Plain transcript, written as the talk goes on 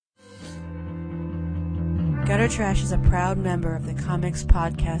Gutter Trash is a proud member of the Comics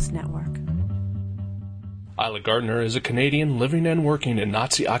Podcast Network. Isla Gardner is a Canadian living and working in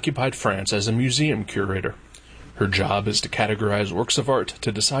Nazi-occupied France as a museum curator. Her job is to categorize works of art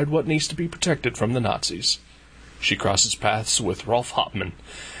to decide what needs to be protected from the Nazis. She crosses paths with Rolf Hauptmann,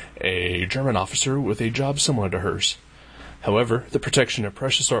 a German officer with a job similar to hers. However, the protection of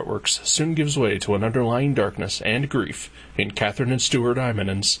precious artworks soon gives way to an underlying darkness and grief in Catherine and Stuart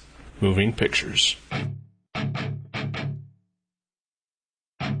Imanen's Moving Pictures.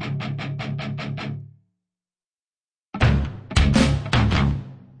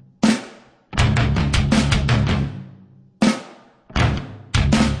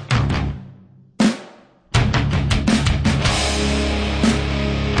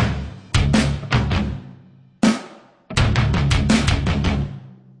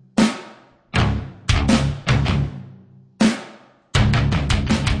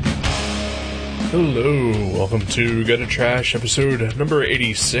 Hello, welcome to Gutter Trash, episode number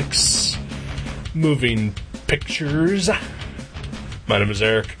 86, Moving Pictures. My name is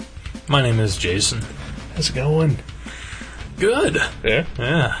Eric. My name is Jason. How's it going? Good. Yeah?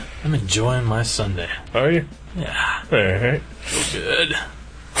 Yeah, I'm enjoying my Sunday. Are you? Yeah. Alright. Good.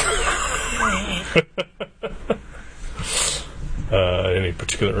 Any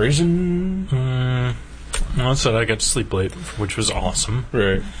particular reason? Well, I said I got to sleep late, which was awesome.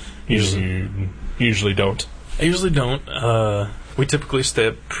 Right. Usually don't. I usually don't. We typically stay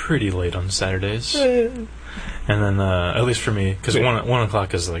up pretty late on Saturdays. And then, at least for me, because 1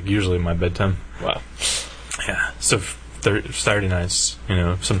 o'clock is like usually my bedtime. Wow. Yeah. So Saturday nights,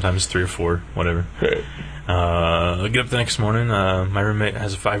 sometimes 3 or 4, whatever. Right. I get up the next morning. My roommate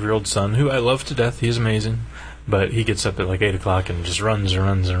has a 5-year-old son who I love to death. He's amazing. But he gets up at like 8 o'clock and just runs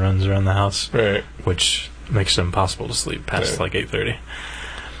around the house. Right. Which makes it impossible to sleep past like 8:30.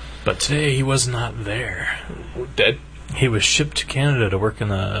 But today he was not there. Dead? He was shipped to Canada to work in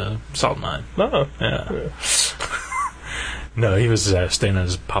the salt mine. Oh. Yeah. No, he was staying at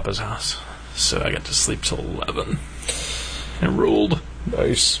his papa's house. So I got to sleep till 11. It ruled.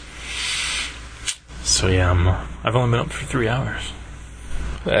 Nice. So yeah, I've only been up for 3 hours.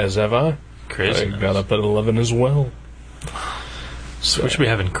 As have I. Crazy. I got up at 11 as well. So we should be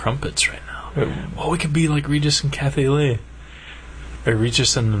having crumpets right now. Well, we could be like Regis and Kathy Lee. Or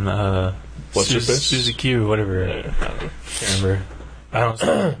Regis and what's her face? Susie Q, whatever. I can't remember. I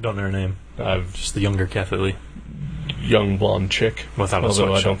don't know her name. I've just the younger Kathy Lee. Young blonde chick. Without a Although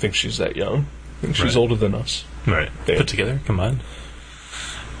sweatshirt. I don't think she's that young. I think she's older than us. Right. Yeah. Put together, combined.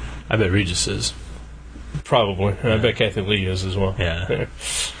 I bet Regis is. Probably. I bet Kathy Lee is as well. Yeah.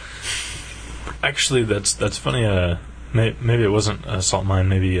 Actually, that's funny. Maybe it wasn't a salt mine.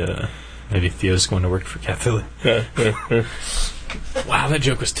 Maybe Theo's going to work for Kathy Lee. Wow, that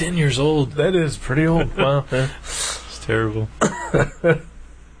joke was 10 years old. That is pretty old. Wow. It's terrible. But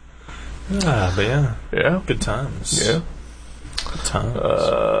yeah. Yeah. Good times. Yeah. Good times.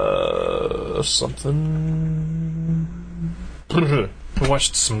 Something. We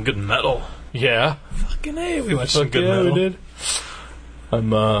watched some good metal. Yeah. Fucking A, we watched some good metal. We did.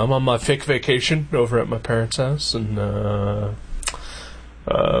 I'm on my fake vacation over at my parents' house, and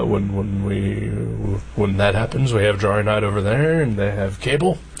when that happens, we have drawing night over there, and they have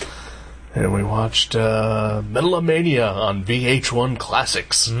cable, and we watched Metalomania on VH1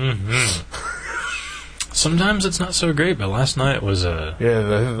 Classics. Mm-hmm. Sometimes it's not so great, but last night was the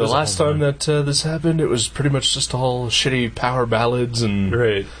last time that this happened, it was pretty much just all shitty power ballads and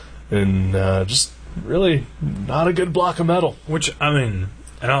just really not a good block of metal. Which, I mean,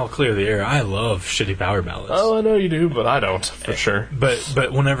 and I'll clear the air, I love shitty power ballads. Oh, I know you do, but I don't, for sure.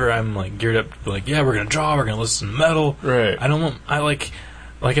 But whenever I'm like geared up to be like, yeah, we're gonna draw, we're gonna listen to metal. Right. I like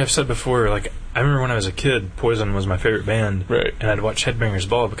I've said before, like, I remember when I was a kid, Poison was my favorite band. Right. And I'd watch Headbangers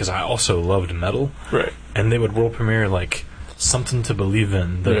Ball because I also loved metal. Right. And they would world premiere, like, Something to Believe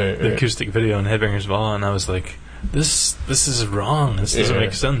In, the acoustic video in Headbangers Ball, and I was like, this is wrong. This doesn't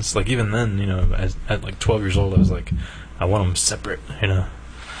make sense. Like, even then, at like 12 years old, I was like, I want them separate,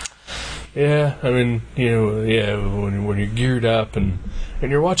 Yeah, I mean, when you're geared up and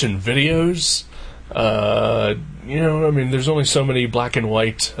you're watching videos, I mean, there's only so many black and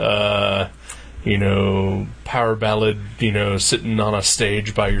white, power ballad, sitting on a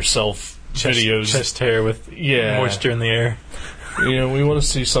stage by yourself videos. Chest hair with moisture in the air. We want to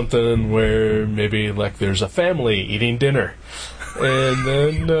see something where maybe, like, there's a family eating dinner, and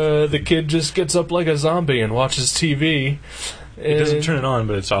then the kid just gets up like a zombie and watches TV. It doesn't turn it on,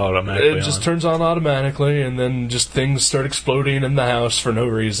 but it's automatically It just turns on automatically, and then just things start exploding in the house for no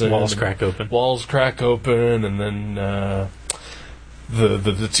reason. Walls crack open, and then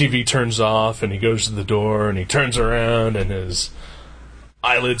the TV turns off, and he goes to the door, and he turns around, and his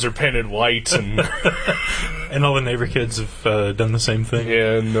eyelids are painted white, and and all the neighbor kids have done the same thing.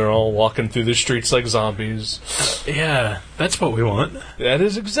 Yeah, and they're all walking through the streets like zombies. Yeah, that's what we want. That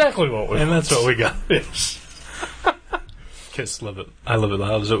is exactly what we want. And that's what we got. Yes. Kiss, love it. I love it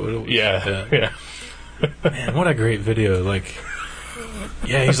loud. Is that what it was? Yeah. Man, what a great video. Like,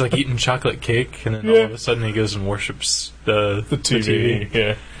 yeah, he's like eating chocolate cake, and then all of a sudden he goes and worships the TV.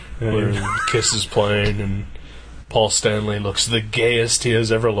 Yeah. Where Kiss is playing, and Paul Stanley looks the gayest he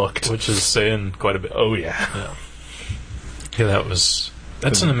has ever looked. Which is saying quite a bit. Oh, yeah. Yeah,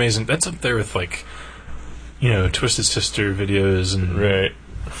 that's an amazing, that's up there with, like, Twisted Sister videos and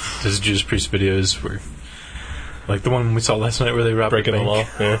those Judas Priest videos where, like the one we saw last night where they robbed the bank.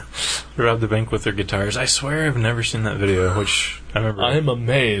 They robbed the bank with their guitars. I swear I've never seen that video, which I remember. I'm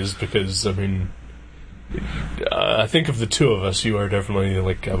amazed because, I mean, I think of the two of us, you are definitely,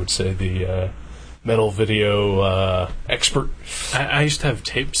 like, I would say the metal video expert. I used to have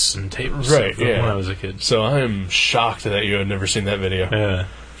tapes and tapes when I was a kid. So I'm shocked that you had never seen that video. Yeah.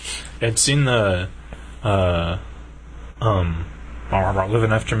 I'd seen the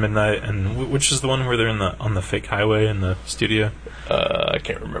Living After Midnight, and which is the one where they're on the fake highway in the studio. I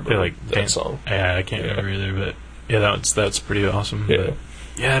can't remember that song. Yeah, I can't remember either, but yeah, that's pretty awesome. Yeah. But,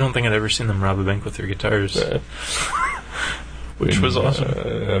 yeah, I don't think I'd ever seen them rob a bank with their guitars. Which was awesome.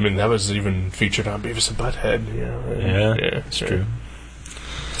 I mean, that was even featured on Beavis and Butthead. Yeah, it's true.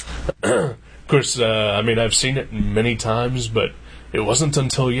 Of course, I mean, I've seen it many times, but it wasn't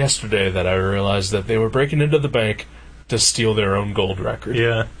until yesterday that I realized that they were breaking into the bank to steal their own gold record.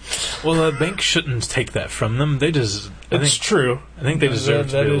 Yeah. Well, the bank shouldn't take that from them. It's true. I think they deserve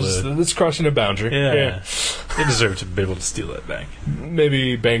to be able to... That's crossing a boundary. Yeah. They deserve to be able to steal that bank.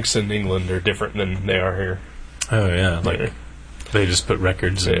 Maybe banks in England are different than they are here. Oh, yeah. Like, they just put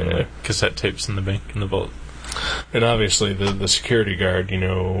records and cassette tapes in the bank, in the vault. And obviously the security guard,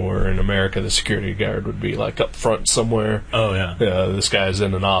 or in America the security guard would be like up front somewhere. Oh, yeah. This guy's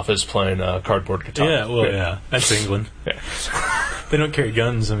in an office playing a cardboard guitar. Yeah, well, yeah. That's England. Yeah. They don't carry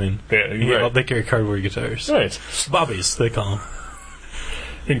guns, I mean. They carry cardboard guitars. Right. Bobbies, they call them.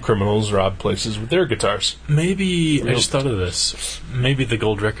 And criminals rob places with their guitars. Maybe, I just thought of this, maybe the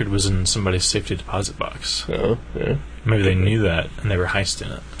gold record was in somebody's safety deposit box. Oh, yeah. Maybe they knew that, and they were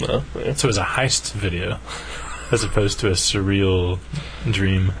heisting it. Oh, yeah. So it was a heist video, as opposed to a surreal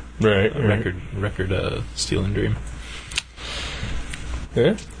dream. Right. Record stealing dream.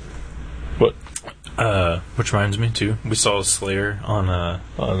 Yeah? What? Which reminds me, too, we saw Slayer on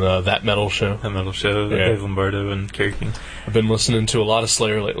That Metal Show. That Metal Show, Dave Lombardo and Kerry King. I've been listening to a lot of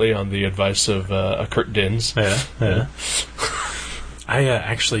Slayer lately on the advice of Kurt Dins. Yeah. I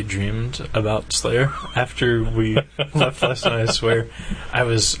actually dreamed about Slayer after we left last night, I swear. I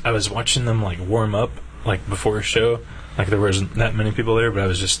was watching them, like, warm up, like, before a show. Like, there wasn't that many people there, but I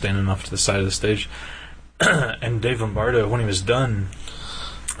was just standing off to the side of the stage. And Dave Lombardo, when he was done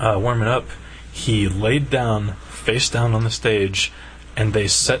warming up, he laid down, face down on the stage, and they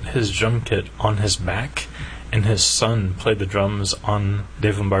set his drum kit on his back, and his son played the drums on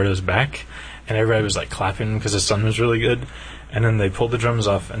Dave Lombardo's back, and everybody was, like, clapping because his son was really good. And then they pulled the drums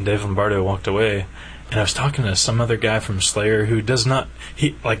off, and Dave Lombardo walked away. And I was talking to some other guy from Slayer who does not. He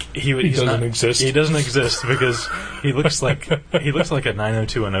doesn't exist. He doesn't exist because he looks like a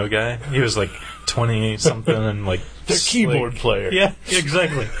 90210 guy. He was like 20 something and like the keyboard player. Yeah,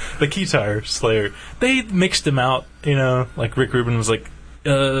 exactly. The guitar Slayer. They mixed him out. Like Rick Rubin was like,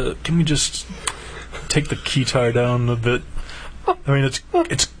 "Can we just take the guitar down a bit?" I mean,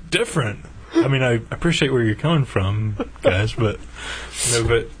 it's different. I mean, I appreciate where you're coming from, guys, but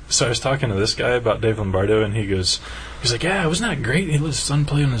so I was talking to this guy about Dave Lombardo, and he's like, yeah, wasn't that great? He let his son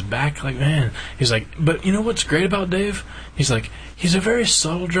play on his back, like, man. He's like, but you know what's great about Dave? He's like, he's a very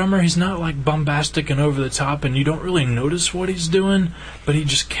subtle drummer. He's not like bombastic and over the top, and you don't really notice what he's doing, but he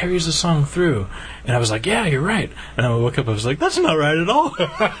just carries the song through. And I was like, yeah, you're right. And I woke up, I was like, that's not right at all.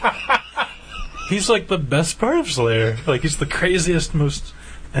 He's like the best part of Slayer. Like, he's the craziest, most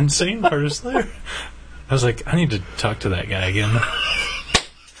insane part of Slayer. I was like, I need to talk to that guy again.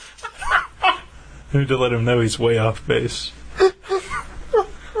 I need to let him know he's way off base.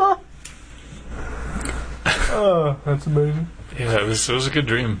 Oh, that's amazing. Yeah, it was a good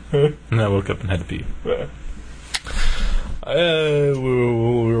dream. And then I woke up and had to pee. We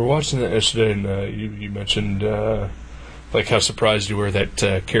were watching that yesterday, and you mentioned like how surprised you were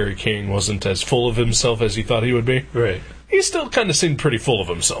that Kerry King wasn't as full of himself as he thought he would be. Right. He still kind of seemed pretty full of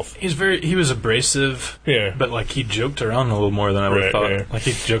himself. He was abrasive. Yeah. But, like, he joked around a little more than I would have thought. Yeah. Like,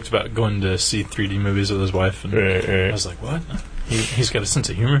 he joked about going to see 3D movies with his wife. And I was like, what? He's got a sense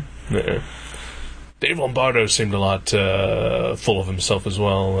of humor. Yeah. Dave Lombardo seemed a lot full of himself as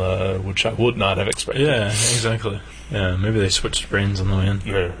well, which I would not have expected. Yeah, exactly. Yeah, maybe they switched brains on the way in.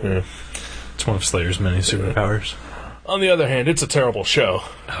 Yeah. It's one of Slayer's many superpowers. On the other hand, it's a terrible show.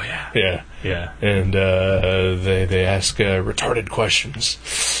 Oh, yeah. Yeah. Yeah. And they ask retarded questions.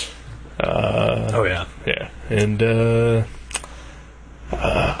 Oh, yeah. Yeah. And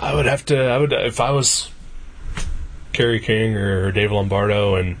if I was Kerry King or Dave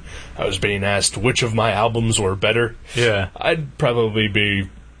Lombardo and I was being asked which of my albums were better, yeah, I'd probably be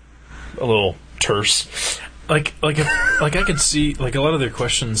a little terse. Like I could see, like, a lot of their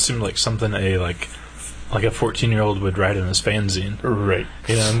questions seemed like something like a 14-year-old would write in his fanzine. Right.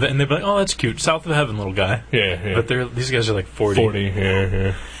 You know, and they'd be like, oh, that's cute. South of Heaven, little guy. Yeah. But these guys are like 40. 40,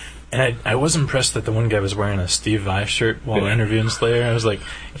 yeah. And I was impressed that the one guy was wearing a Steve Vai shirt while interviewing Slayer. I was like,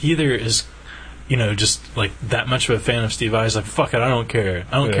 he either is, you know, just like that much of a fan of Steve Vai. He's like, fuck it, I don't care.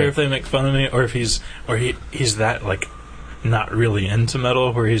 I don't care if they make fun of me, or if he's that, like, not really into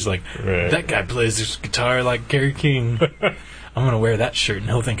metal, where he's like, that guy plays this guitar like Kerry King. I'm gonna wear that shirt and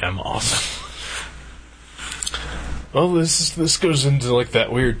he'll think I'm awesome. Well, this goes into like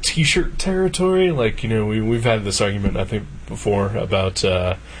that weird T-shirt territory. Like, you know, we've had this argument, I think, before about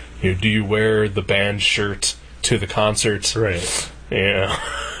do you wear the band shirt to the concert? Right. Yeah.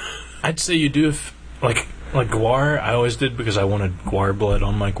 I'd say you do if like Gwar. I always did because I wanted Gwar blood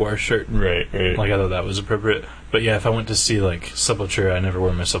on my Gwar shirt. Right. Like, I thought that was appropriate. But yeah, if I went to see like Sepultura, I never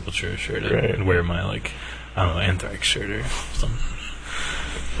wear my Sepultura shirt. I'd wear my, like, I don't know, Anthrax shirt or something.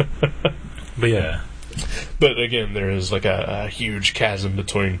 But yeah. But again, there is like a huge chasm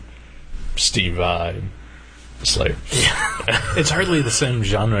between Steve Vai and Slayer. Yeah. It's hardly the same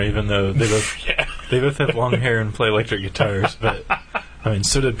genre, even though they both have long hair and play electric guitars. But I mean,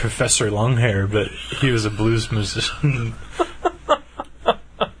 so did Professor Longhair, but he was a blues musician.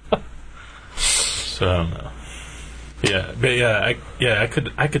 So I don't know. Yeah, but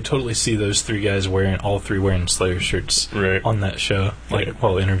I could totally see those three guys all three wearing Slayer shirts on that show, like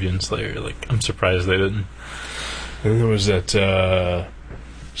while interviewing Slayer. Like, I'm surprised they didn't. And there was that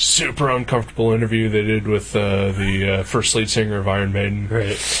super uncomfortable interview they did with the first lead singer of Iron Maiden,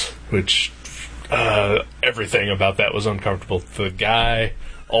 which everything about that was uncomfortable. The guy,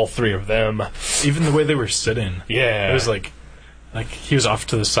 all three of them, even the way they were sitting. Yeah, it was like he was off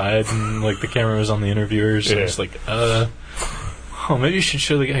to the side and like the camera was on the interviewers. And it's like, maybe you should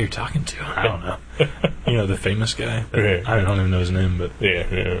show the guy you're talking to. I don't know. You know, the famous guy. I don't even know his name, but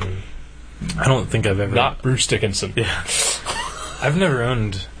I don't think I've ever. Not Bruce Dickinson. Yeah, I've never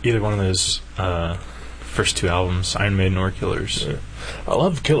owned either one of those first two albums, Iron Maiden or Killers. Yeah. I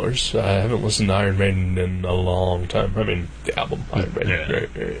love Killers. I haven't listened to Iron Maiden in a long time. I mean, the album Iron Maiden.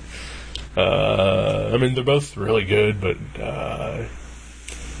 Right. I mean, they're both really good, but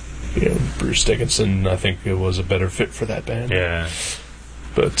Bruce Dickinson, I think, it was a better fit for that band. Yeah.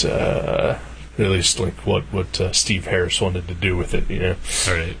 But at least like what Steve Harris wanted to do with it, you know.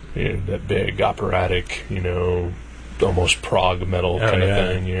 Right. That big operatic, almost prog metal kind of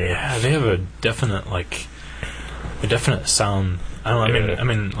thing. Yeah, they have a definite sound. I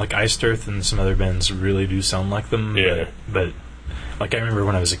mean, like Iced Earth and some other bands really do sound like them. Yeah. But like, I remember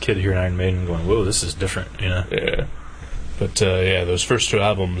when I was a kid hearing Iron Maiden going, whoa, this is different, you know? Yeah. But, those first two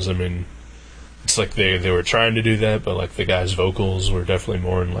albums, I mean, it's like they were trying to do that, but, like, the guy's vocals were definitely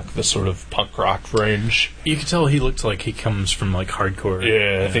more in, like, the sort of punk rock range. You could tell he looked like he comes from, like, hardcore.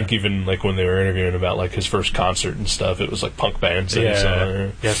 Yeah, I think even, like, when they were interviewing about, like, his first concert and stuff, it was, like, punk bands.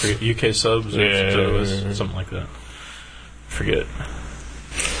 Yeah, I forget, UK Subs or something like that. Forget.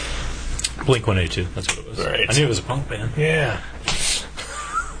 Blink-182, that's what it was. Right. I knew it was a punk band. Yeah.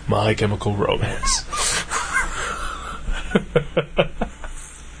 My Chemical Romance.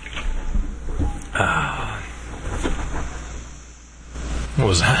 What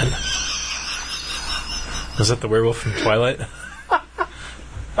was that? Was that the werewolf from Twilight?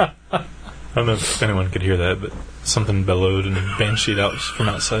 I don't know if anyone could hear that, but something bellowed and bansheed out from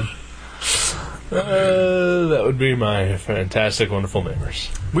outside. That would be my Fantastic Wonderful Neighbors.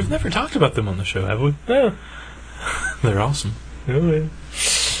 We've never talked about them on the show, have we? Yeah. They're awesome. Oh, yeah.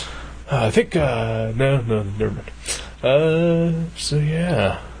 I think, no, never mind. So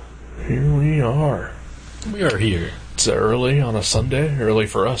yeah, here we are. We are here. It's early on a Sunday, early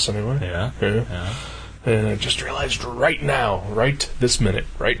for us anyway. Yeah. And I just realized right now, right this minute,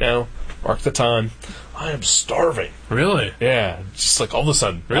 right now, mark the time, I am starving. Really? Yeah, just like all of a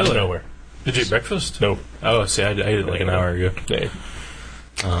sudden, out of nowhere. Did you eat breakfast? No. Oh, see, I ate it like an hour ago. Yeah.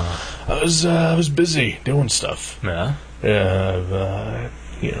 I was busy doing stuff. Yeah. Yeah,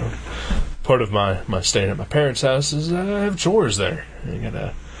 part of my staying at my parents' house is I have chores there. I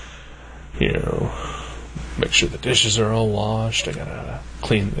gotta, make sure the dishes are all washed. I gotta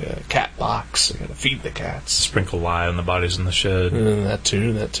clean the cat box. I gotta feed the cats. Sprinkle lye on the bodies in the shed. That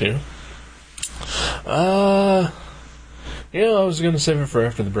too. I was gonna save it for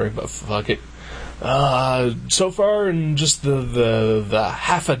after the break, but fuck it. So far in just the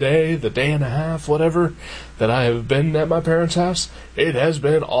half a day, the day and a half, whatever, that I have been at my parents' house, it has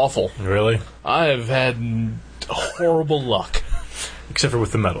been awful. Really? I have had horrible luck. Except for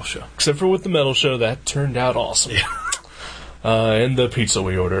with the metal show. That turned out awesome. Yeah. And the pizza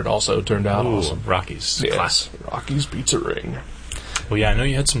we ordered also turned out awesome. Rocky's. Yes, Class. Rocky's Pizza Ring. Well, yeah, I know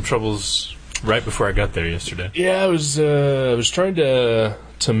you had some troubles right before I got there yesterday. Yeah, I was trying to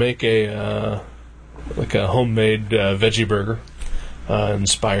make a homemade veggie burger,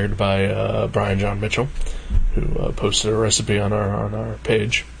 inspired by Brian John Mitchell, who posted a recipe on our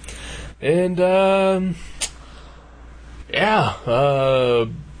page, and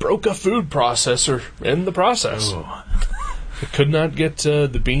broke a food processor in the process. Ooh. I could not get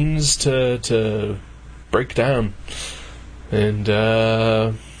the beans to break down, and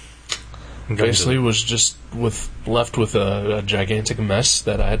basically was just left with a gigantic mess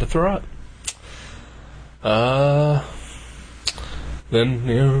that I had to throw out. Then,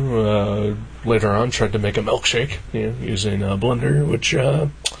 later on tried to make a milkshake, using a blender, which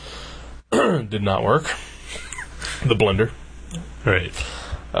did not work. The blender. Right.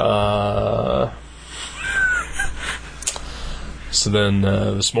 So then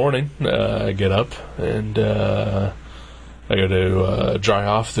this morning, I get up and I go to dry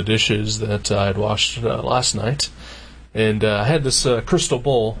off the dishes that I had washed last night. And I had this crystal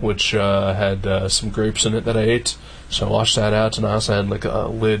bowl, which had some grapes in it that I ate. So I washed that out, and I also had like a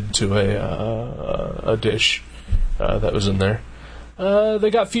lid to a dish that was in there. They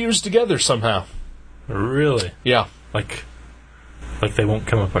got fused together somehow. Really? Yeah. Like they won't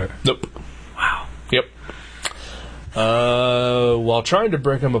come apart? Nope. Wow. Yep. While trying to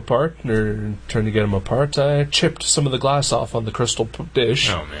break them apart, or trying to get them apart, I chipped some of the glass off on the crystal dish.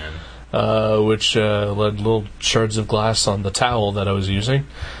 Oh, man. Which led little shards of glass on the towel that I was using,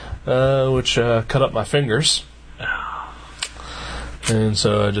 which cut up my fingers. And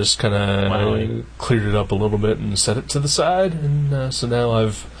so I just kind of cleared it up a little bit and set it to the side. And so now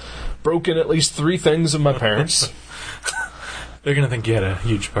I've broken at least 3 things of my parents. They're going to think you had a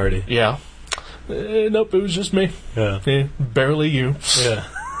huge party. Yeah. Nope, it was just me. Yeah. Barely you. Yeah.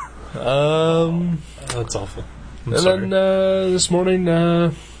 That's awful. I'm and sorry. Then this morning,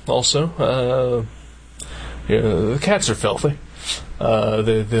 also, the cats are filthy.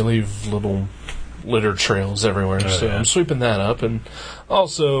 They leave little litter trails everywhere, so yeah. I'm sweeping that up. And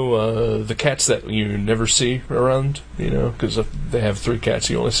also, the cats that you never see around, because they have 3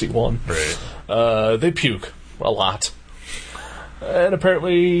 cats, you only see 1. Right. They puke a lot. And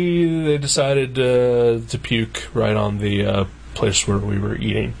apparently they decided to puke right on the place where we were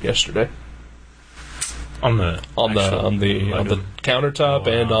eating yesterday. On the countertop.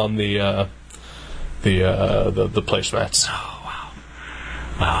 Oh, wow. And on the placemats. Oh,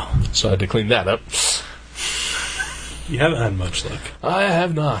 wow. So I had to clean that up. You haven't had much luck. I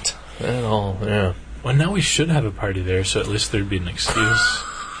have not at all. Yeah. Well, now we should have a party there, so at least there'd be an excuse.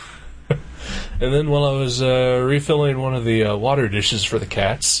 And then while I was refilling one of the water dishes for the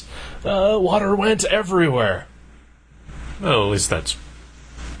cats, water went everywhere. Well, at least that's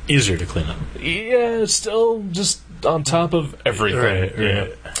easier to clean up. Yeah, it's still just on top of everything. Right.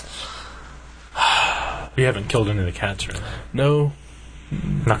 You haven't killed any of the cats or anything? No.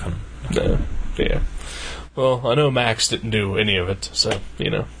 Nothing. No. Yeah. Well, I know Max didn't do any of it, so,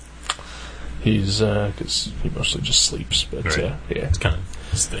 he's, because he mostly just sleeps, but, right. Yeah. It's kind of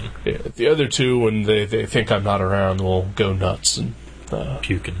his thing. Yeah, the other 2, when they think I'm not around, will go nuts and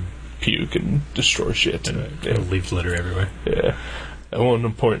puke and destroy shit. And leave litter everywhere. Yeah. At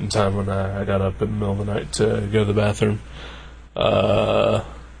one point in time when I got up in the middle of the night to go to the bathroom, I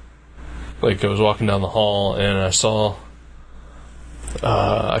was walking down the hall and I saw,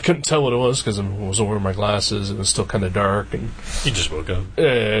 I couldn't tell what it was because I wasn't wearing my glasses and it was still kind of dark. And you just woke up.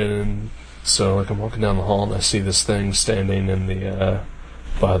 And so I'm walking down the hall and I see this thing standing in the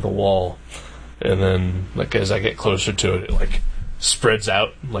by the wall, and then as I get closer to it, it spreads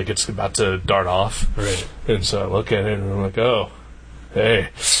out like it's about to dart off. Right. And so I look at it and I'm like, oh, hey.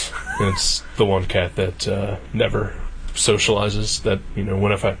 And it's the one cat that never socializes. That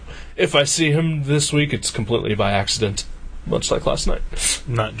if I see him this week, it's completely by accident, much like last night.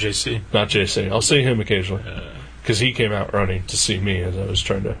 Not JC. Not JC. I'll see him occasionally because he came out running to see me as I was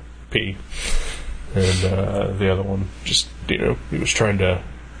trying to pee. And the other one just, he was trying to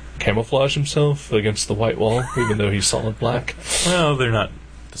camouflage himself against the white wall, even though he's solid black. Well, they're not.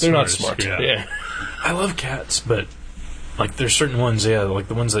 They're not smart. Yeah. I love cats, but like there's certain ones, like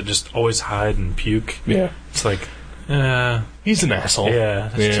the ones that just always hide and puke. Yeah. It's like, he's an asshole. Yeah,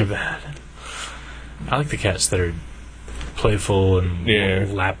 that's too bad. I like the cats that are playful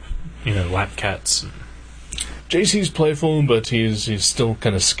and lap cats. JC's playful, but he's still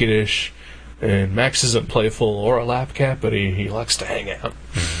kind of skittish. And Max isn't playful or a lap cat, but he likes to hang out.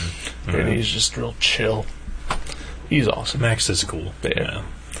 Mm-hmm. And he's just real chill. He's awesome. Max is cool. Yeah.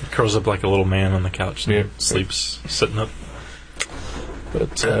 He curls up like a little man on the couch and sleeps sitting up.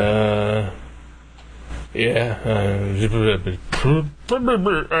 But,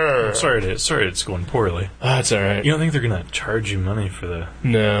 sorry it's going poorly. That's alright. You don't think they're going to charge you money for the...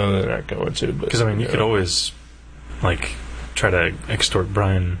 No, they're not going to. Because, I mean, you could always, like, try to extort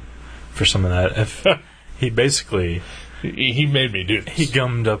Brian for some of that. If he basically... He made me do this. He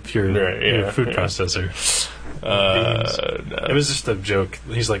gummed up your food processor. No. It was just a joke.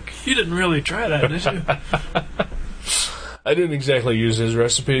 He's like, you didn't really try that, did you? I didn't exactly use his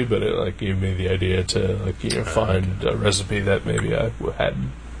recipe, but it gave me the idea to find a recipe that maybe I had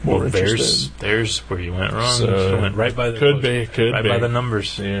more interest in. There's where you went wrong. So, you went right by the by the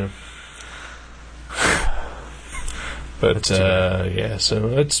numbers. Yeah. But so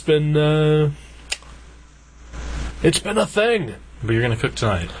it's been a thing. But you're gonna cook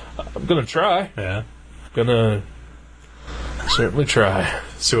tonight. I'm gonna try. Yeah. Gonna certainly try.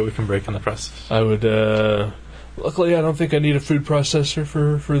 See what we can break in the process. I would. Luckily, I don't think I need a food processor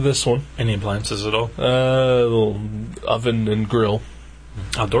for this one. Any appliances at all? Little oven and grill.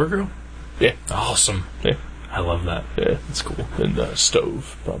 Outdoor grill? Yeah. Awesome. Yeah. I love that. Yeah. That's cool. And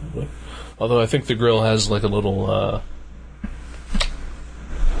stove, probably. Although I think the grill has like a little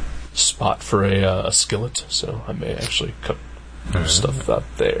spot for a skillet, so I may actually cook stuff out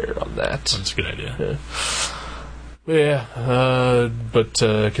there on that. That's a good idea. Yeah. But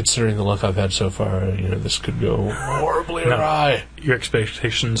considering the luck I've had so far, this could go horribly awry. Your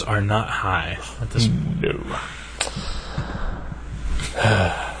expectations are not high at this point. No.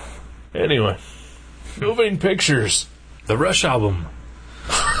 Anyway, Moving Pictures. The Rush album.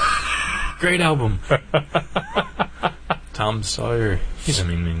 Great album. Tom Sawyer. He's a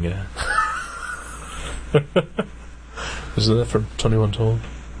mean guy. Isn't that from 21 Told?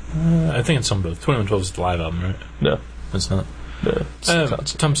 I think it's on both. 2112 is the live album, right? No. It's not. No.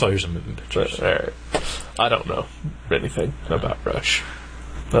 It's Tom Sawyer's a Moving Pictures. All right. I don't know anything about Rush,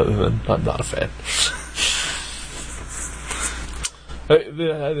 other than I'm not a fan.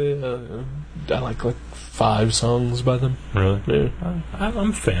 I like 5 songs by them. Really? Yeah. I'm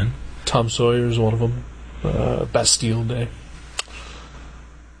a fan. Tom Sawyer is one of them. Bastille Day.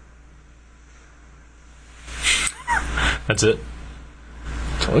 That's it.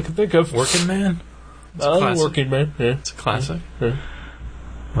 That's all I can think of. Working Man? Working Man, yeah. It's a classic. Yeah.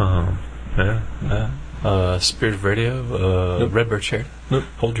 Spirit of Radio? Nope. Redbird Charity? Nope.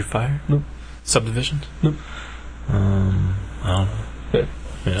 Hold Your Fire? Nope. Subdivisions? Nope. I don't know.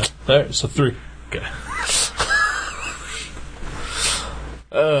 Yeah. Alright, so 3. Okay.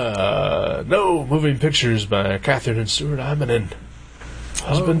 No Moving Pictures by Catherine and Stuart Immonen.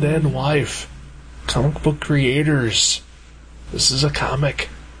 Husband and wife. Comic book creators. This is a comic.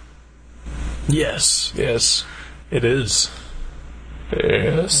 Yes. Yes. It is.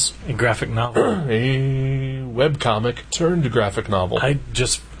 Yes. A graphic novel. A webcomic turned graphic novel. I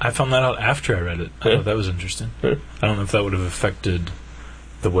found that out after I read it. I thought that was interesting. Yeah. I don't know if that would have affected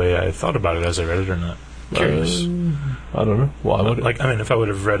the way I thought about it as I read it or not. Curious. I don't know. Why would it? If I would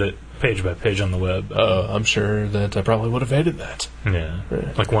have read it page by page on the web. I'm sure that I probably would have hated that. Yeah.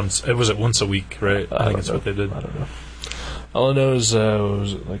 Like once a week, right? I think that's what they did. I don't know. All I know is,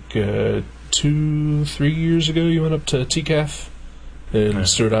 was it 2-3 years ago you went up to TCAF and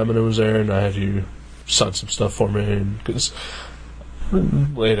Stuart Immonen was there and I had you sign some stuff for me because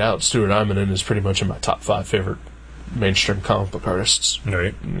laid out Stuart Immonen is pretty much in my top 5 favorite mainstream comic book artists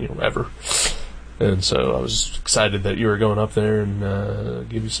ever. And so I was excited that you were going up there and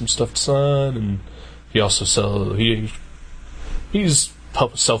give you some stuff to sign. And he also he's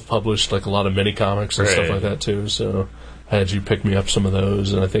self-published like a lot of mini comics and stuff like that too. So I had you pick me up some of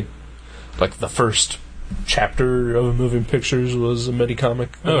those, and I think like the first chapter of Moving Pictures was a mini comic.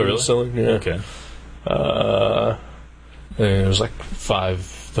 Oh, really? Selling, yeah. Okay. And it was like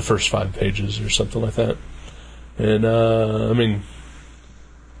the first 5 pages or something like that. And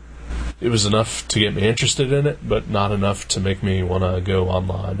it was enough to get me interested in it, but not enough to make me want to go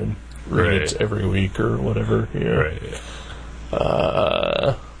online and read it every week or whatever. Right.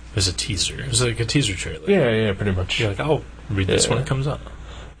 It was a teaser. It was like a teaser trailer. Yeah, pretty much. You're like, I'll read this when it comes out.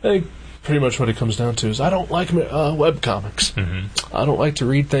 I think pretty much what it comes down to is I don't like webcomics. Mm-hmm. I don't like to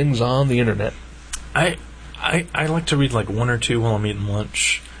read things on the internet. I like to read like one or two while I'm eating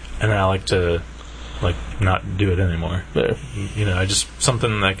lunch, and then I like to like not do it anymore. Yeah. You know, I just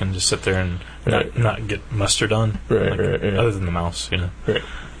something that I can just sit there and not get mustard on. Right, like, right, yeah. Other than the mouse, you know. Right.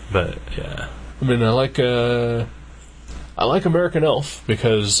 But yeah. I mean, I like American Elf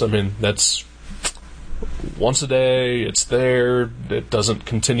because, I mean, that's once a day, it's there, it doesn't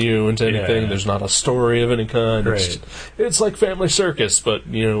continue into anything, there's not a story of any kind. Right. It's like Family Circus, but,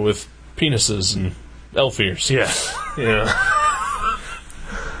 you know, with penises and elf ears. Yeah. Yeah.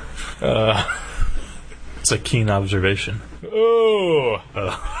 It's a keen observation. Oh!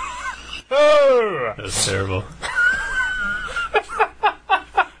 Oh! That's terrible.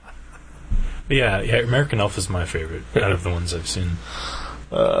 Yeah, American Elf is my favorite out of the ones I've seen.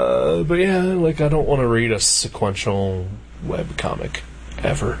 But yeah, like I don't want to read a sequential webcomic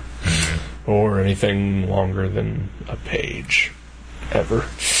ever, or anything longer than a page ever.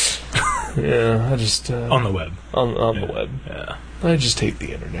 Yeah, I just on the web. On the web. Yeah, I just hate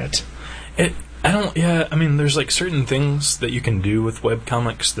the internet. I mean, there's like certain things that you can do with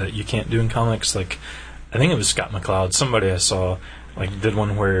webcomics that you can't do in comics. Like, I think it was Scott McCloud. Somebody I saw like did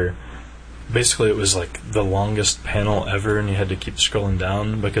one where. Basically, it was like the longest panel ever, and you had to keep scrolling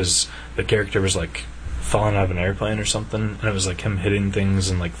down because the character was like falling out of an airplane or something, and it was like him hitting things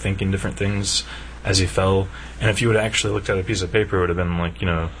and like thinking different things as he fell. And if you would have actually looked at a piece of paper, it would have been like, you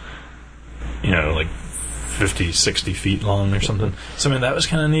know, like 50, 60 feet long or something. So, I mean, that was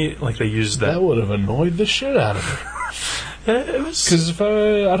kind of neat. Like, they used that. That would have annoyed the shit out of me. Yeah, it was. Because if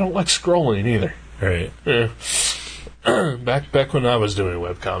I don't like scrolling either. Right. Yeah. Back when I was doing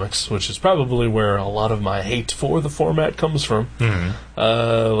webcomics, which is probably where a lot of my hate for the format comes from.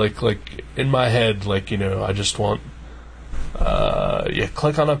 Mm-hmm. Like in my head, like, you know, I just want you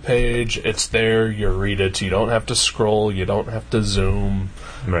click on a page, it's there, you read it, you don't have to scroll, you don't have to zoom.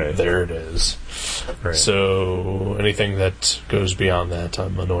 Right. There it is. Right. So anything that goes beyond that,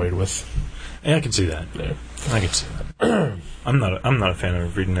 I'm annoyed with. Yeah, I can see that. Yeah. I can see that. I'm not a fan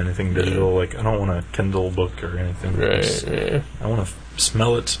of reading anything digital. Like, I don't want a Kindle book or anything. Right. Yeah. I want to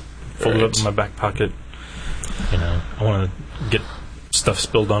smell it, fold it up in my back pocket. You know, I want to get stuff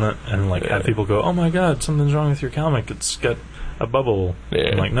spilled on it and like have people go, "Oh my God, something's wrong with your comic. It's got a bubble."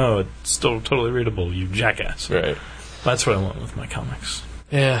 Yeah. I'm like, "No, it's still totally readable. You jackass." Right. That's what I want with my comics.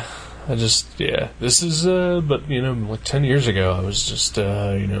 Yeah. This is, but, you know, like 10 years ago, I was just,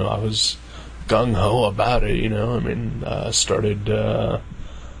 you know, I was gung-ho about it, you know. I mean, started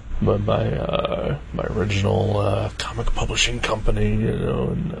my original comic publishing company, you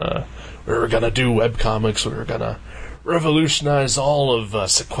know, and we were going to do webcomics. We were going to revolutionize all of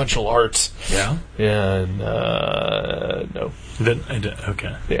sequential art. Yeah? Yeah, and no.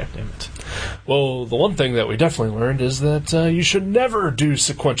 Okay. Yeah. Damn it. Well, the one thing that we definitely learned is that you should never do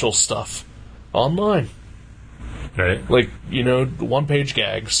sequential stuff online. Right. Like, you know, one-page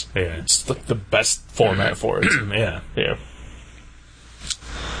gags. Yeah. It's like the best format for it. Yeah. Yeah.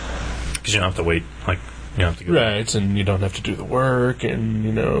 Because you don't have to wait. Like, you don't have to go. Right, and you don't have to do the work, and,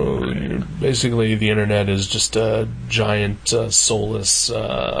 you know, basically the internet is just a giant, soulless,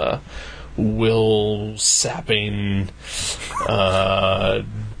 will-sapping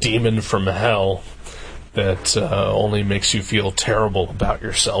demon from hell that only makes you feel terrible about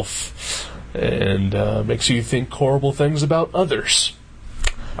yourself and makes you think horrible things about others.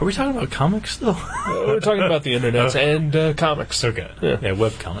 Are we talking about comics still? We're talking about the internet and comics. Okay. Yeah,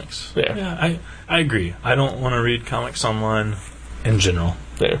 web comics. Yeah. I agree. I don't want to read comics online in general.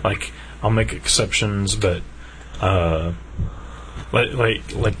 Yeah. Like, I'll make exceptions, but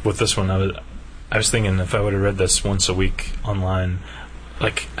like with this one, I was thinking if I would have read this once a week online,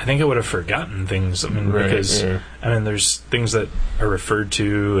 like, I think I would have forgotten things. I mean, because I mean, there's things that are referred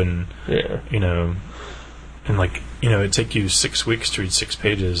to, and you know, and like, you know, it'd take you 6 weeks to read 6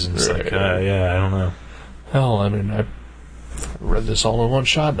 pages, and it's like, I don't know. Hell, I mean, I read this all in one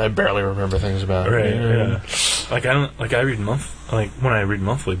shot, and I barely remember things about it. Right? Yeah. Like, I read when I read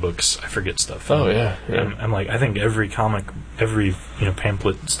monthly books, I forget stuff. Oh yeah. I'm like, I think every comic, every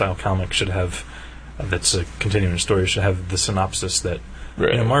pamphlet style comic should have that's a continuing story should have the synopsis that.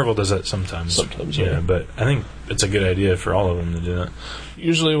 Right. You know, Marvel does that sometimes. Yeah. But I think it's a good idea for all of them to do that.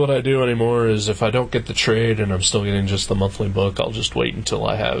 Usually what I do anymore is if I don't get the trade and I'm still getting just the monthly book, I'll just wait until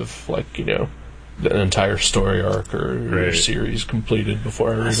I have, like, you know, an entire story arc or series completed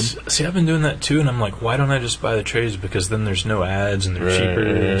before I read them. See, I've been doing that too, and I'm like, why don't I just buy the trades? Because then there's no ads and they're cheaper.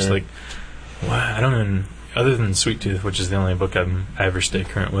 And it's like, why? I don't even... Other than Sweet Tooth, which is the only book I ever stay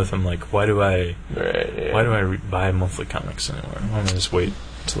current with, I'm like, why do I buy monthly comics anymore? Why don't I just wait?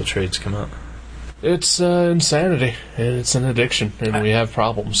 until the trades come out. It's insanity, and it's an addiction, and we have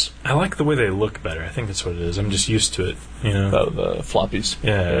problems. I like the way they look better. I think that's what it is. I'm just used to it, you know. The floppies.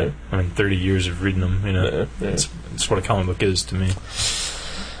 Yeah. I mean, 30 years of reading them, you know. Yeah. It's what a comic book is to me.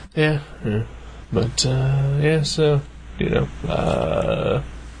 Yeah. But, so, you know, I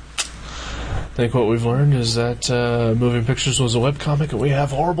think what we've learned is that Moving Pictures was a webcomic, and we have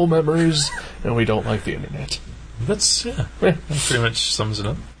horrible memories, and we don't like the internet. That pretty much sums it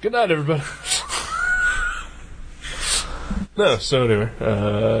up. Good night, everybody. No, so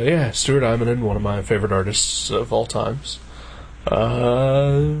anyway, Stuart Immonen, one of my favorite artists of all times.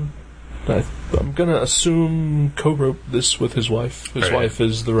 I'm gonna assume co-wrote this with his wife. His wife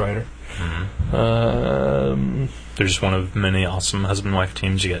is the writer. Mm-hmm. They're just one of many awesome husband-wife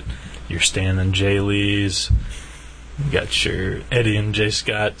teams. You got your Stan and Jay Lees. You got your Eddie and Jay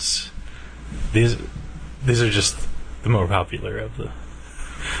Scotts. These are just the more popular of the...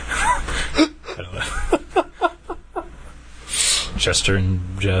 I don't know. Chester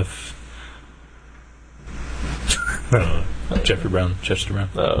and Jeff. I don't know. Jeffrey Brown. Chester Brown.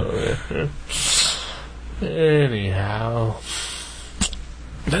 Oh, yeah. Anyhow.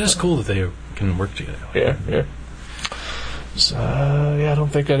 That is cool that they can work together. Yeah. So, I don't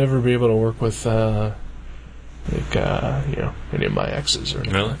think I'd ever be able to work with, any of my exes or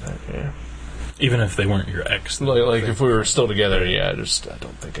anything like that. Yeah. Even if they weren't your ex. Like if we were still together, I don't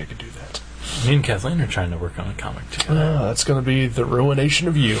think I could do that. Me and Kathleen are trying to work on a comic together. That's going to be the ruination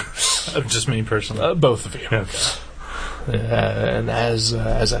of you. Of just me personally? Both of you. Okay. And as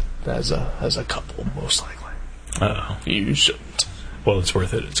a couple, most likely. Uh-oh. You shouldn't. Well, it's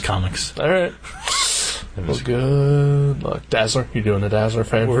worth it. It's comics. All right. Well, good luck. Dazzler, you doing a Dazzler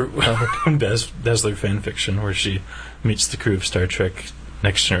fan? Dazzler fan fiction, where she meets the crew of Star Trek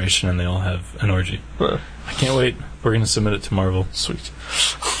Next Generation, and they all have an orgy. I can't wait. We're going to submit it to Marvel. Sweet.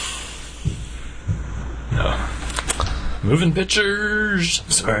 No. Moving Pictures!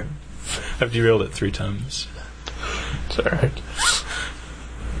 Sorry. I've derailed it 3 times. It's alright.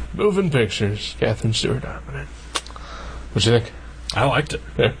 Moving Pictures. Catherine Stewart Immonen. What'd you think? I liked it.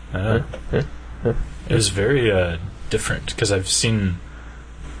 Yeah. It was very different, because I've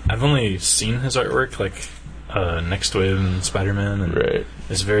only seen his artwork, like Next Wave and Spider-Man, and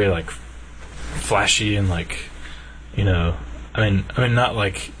it's very like flashy and like, you know, I mean not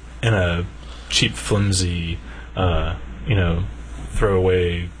like in a cheap, flimsy,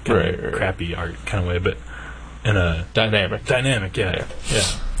 throwaway kind of crappy art kind of way, but in a dynamic, yeah,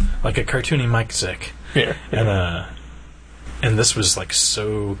 like a cartoony Mike Zeck, and this was like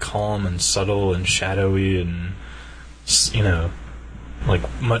so calm and subtle and shadowy and, you know, like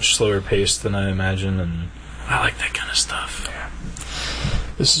much slower paced than I imagine, and I like that kind of stuff. Yeah.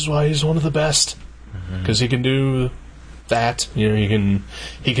 This is why he's one of the best, because he can do that. You know,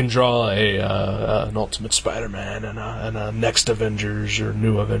 he can draw an Ultimate Spider-Man and a Next Avengers or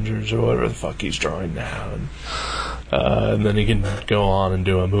New Avengers or whatever the fuck he's drawing now, and then he can go on and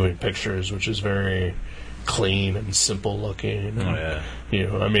do a Moving Pictures, which is very clean and simple looking. And, you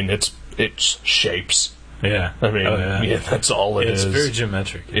know, I mean, it's shapes. Yeah. I mean, that's all it is. It's very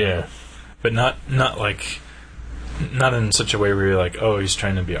geometric. Yeah. But not in such a way where you're like, oh, he's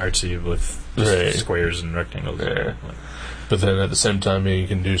trying to be artsy with just squares and rectangles. Yeah. But then at the same time, you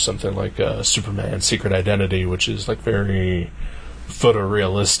can do something like Superman Secret Identity, which is like very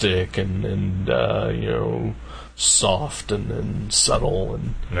photorealistic and you know, soft and subtle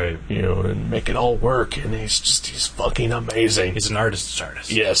and you know, and make it all work. And he's fucking amazing. He's an artist's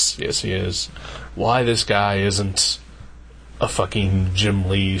artist. Yes, he is. Why this guy isn't a fucking Jim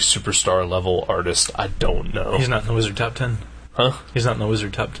Lee superstar level artist, I don't know. He's not in the Wizard Top 10? Huh? He's not in the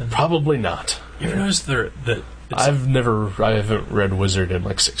Wizard Top 10? Probably not. You ever noticed that I haven't read Wizard in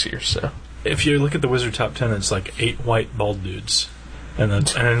like 6 years, so. If you look at the Wizard Top 10, it's like 8 white bald dudes. And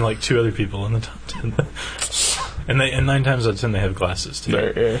then like 2 other people in the top 10. And 9 times out of 10 they have glasses too.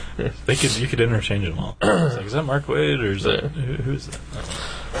 Yeah. You could interchange them all. It's like, is that Mark Waid, or is that who is that?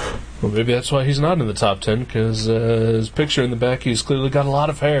 Well, maybe that's why he's not in the top 10, because his picture in the back, he's clearly got a lot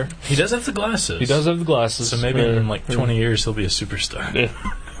of hair. He does have the glasses. He does have the glasses. So maybe in like 20 years he'll be a superstar. Yeah.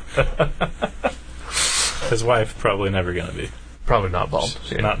 His wife probably never gonna be. Probably not bald.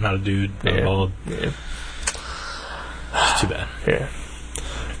 Not a dude. Not bald. Yeah. It's too bad. Yeah.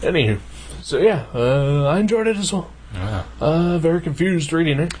 Anywho, so I enjoyed it as well. Wow. Very confused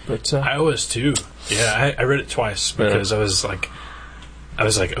reading it, but I was too. Yeah, I read it twice because I was like,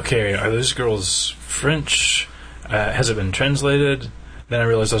 okay, are those girls French? Has it been translated? Then I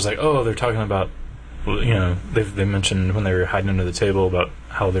realized I was like, oh, they're talking about, you know, they mentioned when they were hiding under the table about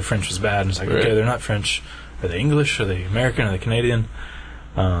how their French was bad, and it's like, okay, they're not French. Are they English? Are they American? Are they Canadian?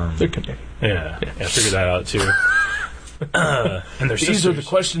 They're Canadian. Yeah, I figured that out too. And their These are the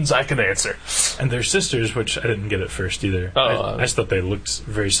questions I can answer. And they're sisters, which I didn't get at first either. I just thought they looked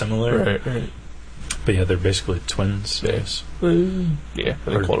very similar. Right. But yeah, they're basically twins. Yes. I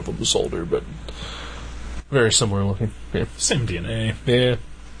think one of them was older, but very similar looking. Yeah. Same DNA. Yeah.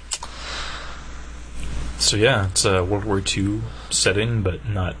 So yeah, it's a World War II setting, but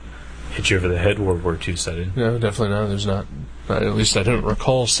not hit you over the head World War II setting. No, definitely not. There's not. At least I didn't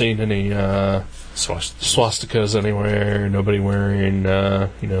recall seeing any swastikas anywhere. Nobody wearing, the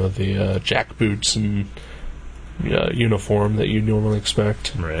jackboots and uniform that you normally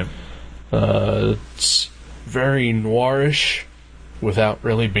expect. Right. It's very noirish without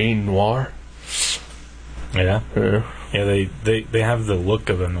really being noir. Yeah. Yeah, they have the look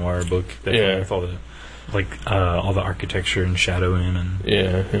of a noir book. Definitely, with all the all the architecture and shadowing and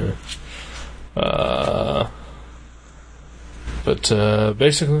But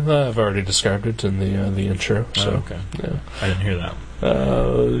basically, I've already described it in the intro. So, okay. Yeah. I didn't hear that.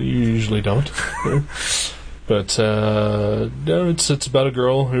 You usually don't. But no, it's about a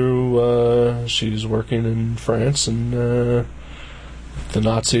girl who she's working in France, and the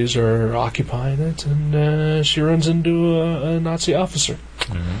Nazis are occupying it, and she runs into a Nazi officer.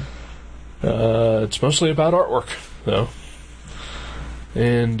 Mm-hmm. It's mostly about artwork, though,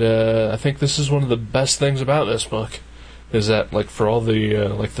 and I think this is one of the best things about this book. Is that, like, for all the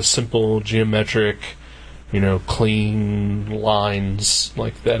the simple geometric, clean lines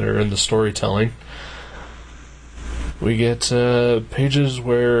like that are in the storytelling, we get pages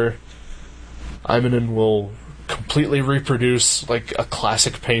where Imanen will completely reproduce like a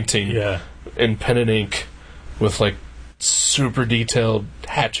classic painting in pen and ink with like super detailed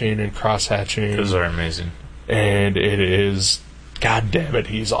hatching and cross hatching. Those are amazing, and it is, god damn it,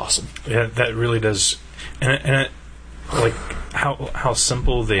 he's awesome. Yeah, that really does, and it like how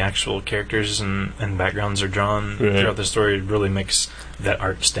simple the actual characters and backgrounds are drawn throughout the story really makes that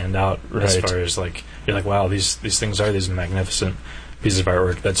art stand out. As far as like, you're like, wow, these things are these magnificent pieces of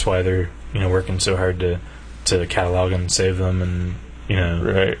artwork. That's why they're working so hard to catalog and save them, and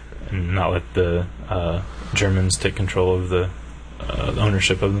and not let the Germans take control of the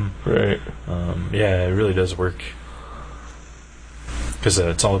ownership of them. Right. Yeah, it really does work, because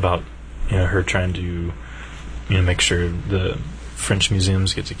it's all about her trying to make sure the French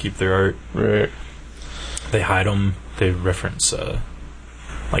museums get to keep their art. Right. They hide them. They reference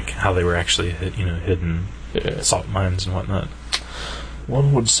like how they were actually hidden salt mines and whatnot.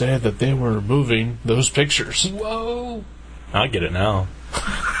 One would say that they were moving those pictures. Whoa! I get it now.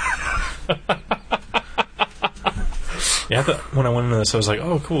 Yeah, I thought when I went into this, I was like,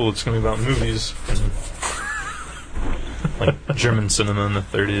 oh, cool, it's going to be about movies. Like German cinema in the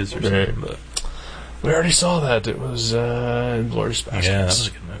 30s or something. But we already saw that. It was Inglourious Basterds. Yeah, that was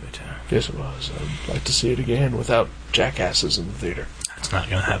a good movie, too. Yes, it was. I'd like to see it again without jackasses in the theater. It's not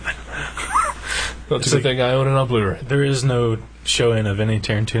going to happen. That's a good thing I own it on Blu-ray. There is no showing of any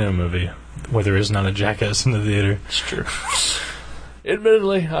Tarantino movie where there is not a jackass in the theater. It's true.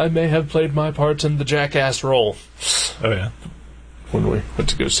 Admittedly, I may have played my part in the jackass role. Oh, yeah? When we went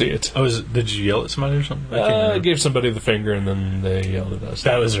to go see it. Oh, did you yell at somebody or something? I gave somebody the finger, and then they yelled at us.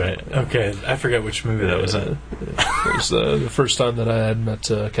 That was right. Okay, I forget which movie that was in. It was the first time that I had met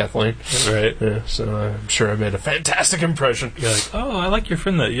Kathleen. Right. Yeah, so I'm sure I made a fantastic impression. You're like, oh, I like your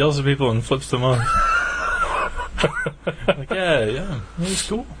friend that yells at people and flips them off. Like, yeah, that's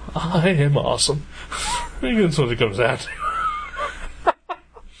cool. I am awesome. I think that's what it comes out to.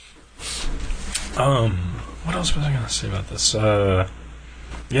 What else was I going to say about this?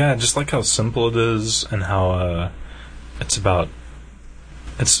 Yeah, just like how simple it is, and how it's about.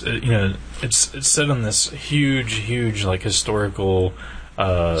 It's it's set on this huge like historical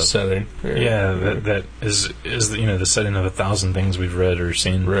setting. Yeah, that is the setting of 1,000 things we've read or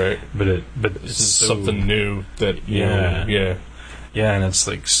seen. Right. But it's so, something new that yeah, and it's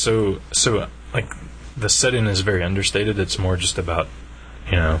like so like the setting is very understated. It's more just about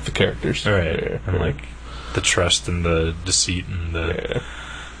the characters, right, and like the trust and the deceit and the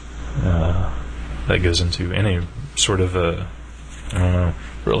that goes into any sort of I don't know,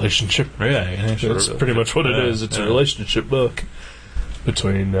 relationship. Yeah, that's pretty much what it is. It's a relationship book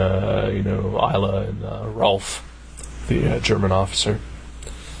between Isla and Rolf, the German officer.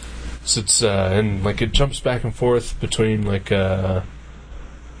 So it's and like it jumps back and forth between like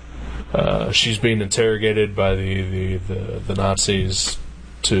she's being interrogated by the Nazis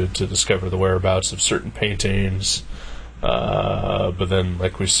to discover the whereabouts of certain paintings, but then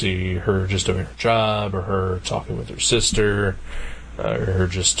like we see her just doing her job, or her talking with her sister, or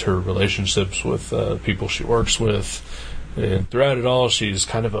her relationships with people she works with, And throughout it all, she's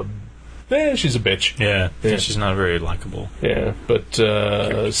kind of she's a bitch. Yeah, she's not very likable. Yeah, but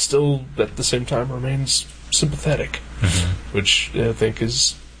still, at the same time, remains sympathetic, which I think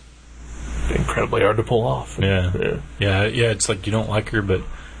is incredibly hard to pull off. Yeah. It's like you don't like her, but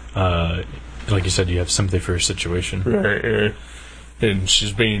like you said, you have sympathy for her situation. Right. And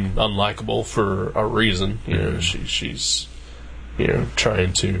she's being unlikable for a reason. You know, she's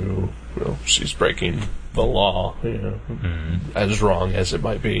trying to. Well, she's breaking the law. You know, as wrong as it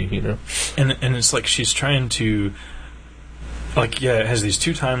might be. You know, and it's like she's trying to. Like, it has these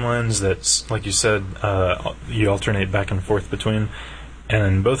two timelines that's, like you said, you alternate back and forth between, and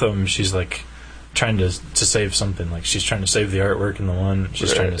in both of them, she's, like, trying to save something. Like, she's trying to save the artwork in the one,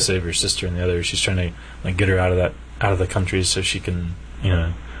 she's trying to save her sister in the other, she's trying to, like, get her out of the country so she can,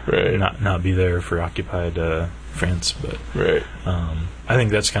 not be there for occupied France, but I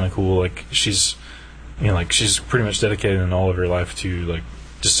think that's kind of cool. Like, she's pretty much dedicated all of her life to, like,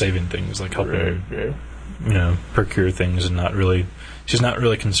 just saving things, like, helping procure things, and she's not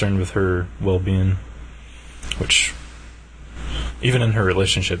really concerned with her well-being, which even in her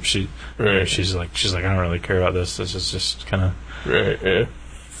relationship she's like I don't really care about this is just kind of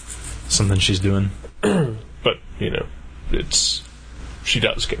something she's doing. But she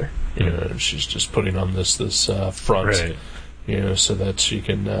does care, she's just putting on this front, so that she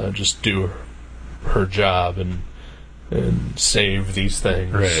can just do her job and save these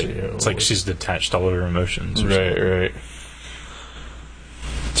things. It's like she's detached all of her emotions. Right.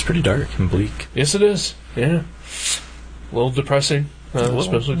 It's pretty dark and bleak. Yes, it is. Yeah. A little depressing,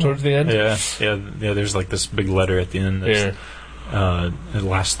 especially towards the end. Yeah. There's like this big letter at the end. It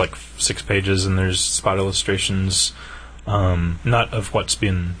lasts like 6 pages, and there's spot illustrations, not of what's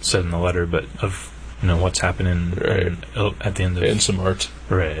being said in the letter, but of what's happening at the end of it. And some art.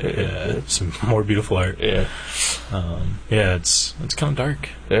 Some more beautiful art. It's kind of dark.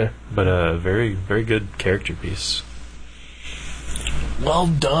 But a very, very good character piece. Well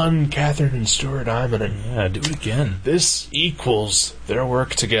done, Catherine and Stuart Immonen. Yeah, do it again. This equals their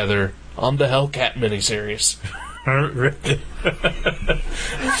work together on the Hellcat miniseries.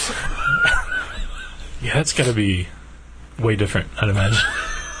 Yeah, it's got to be way different, I'd imagine.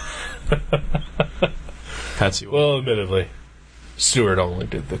 Patsy Walker. Well, admittedly, Stuart only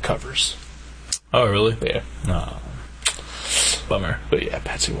did the covers. Oh, really? Yeah. Oh. Bummer. But yeah,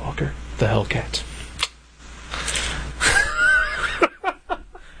 Patsy Walker, the Hellcat.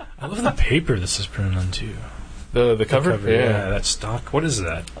 I love the paper this is printed on, too. The cover? Yeah, that stock. What is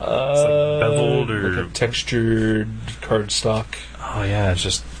that? It's like beveled or... like a textured cardstock. Oh, yeah, it's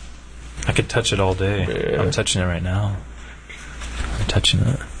just... I could touch it all day. Yeah. I'm touching it right now. I'm touching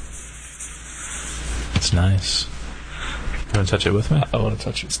it. It's nice. You want to touch it with me? I want to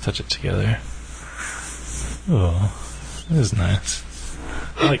touch it. Let's touch it together. Oh, that is nice.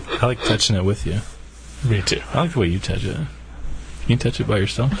 I like touching it with you. Me too. I like the way you touch it. Can you touch it by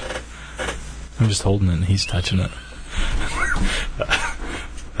yourself? I'm just holding it and he's touching it.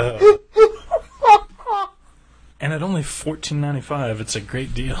 And at only $14.95, it's a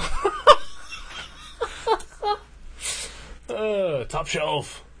great deal. Top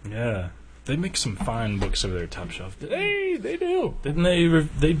Shelf. Yeah. They make some fine books over there, Top Shelf. They do. Didn't they?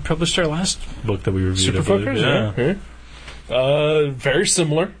 They published our last book that we reviewed. Superfuckers, yeah. Very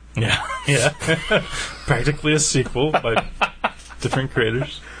similar. Yeah. Practically a sequel by different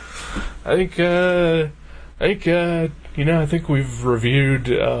creators. I think we've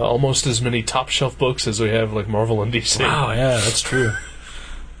reviewed almost as many Top Shelf books as we have like Marvel and DC. Wow, yeah, that's true.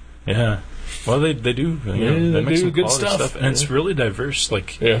 Yeah. Well, they do. They make some good stuff, and it's really diverse.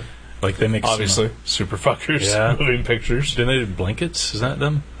 Like they make obviously Superfuckers, moving pictures. Didn't they do blankets? Is that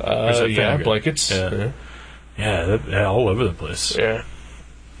them? Blankets. Yeah, they're all over the place. Yeah,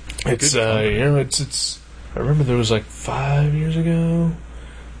 it's it's. I remember there was like 5 years ago,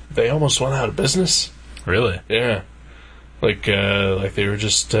 they almost went out of business. Really? Yeah. Like they were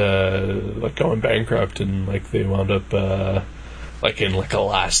just like going bankrupt, and like they wound up like in like a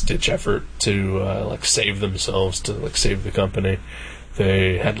last ditch effort to like save themselves, to like save the company.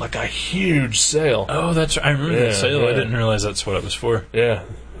 They had like a huge sale. Oh, that's right. I remember that sale. Yeah. I didn't realize that's what it was for. Yeah,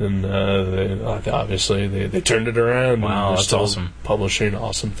 and they turned it around. Wow, and that's awesome. Publishing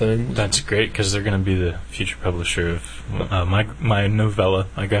awesome things. That's great, because they're going to be the future publisher of my novella,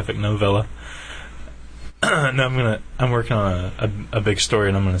 my graphic novella. No, I'm working on a big story,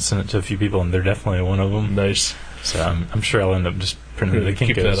 and I'm going to send it to a few people, and they're definitely one of them. Nice. So I'm sure I'll end up just printing the Kinkos.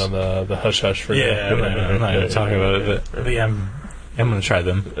 Keep that on the hush hush for now. Yeah, I'm not going to talk about it, but yeah, I'm going to try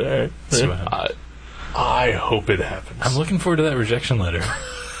them. All right. See what happens. I hope it happens. I'm looking forward to that rejection letter.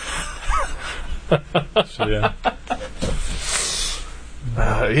 So, yeah.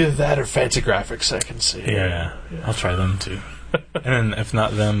 Either that or Fancy Graphics, I can see. Yeah. I'll try them too. And then if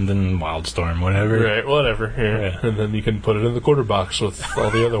not them, then Wildstorm, whatever. Right, whatever. Yeah. And then you can put it in the quarter box with all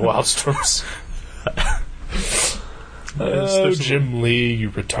the other Wildstorms. Jim Lee, you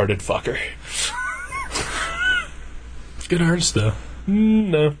retarded fucker. Good artist, though.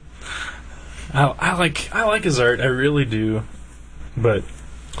 No. I like his art. I really do. But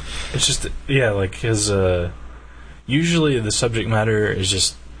it's just, like his. Usually the subject matter is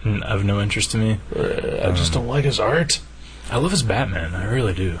just of no interest to me. I just don't like his art. I love his Batman. I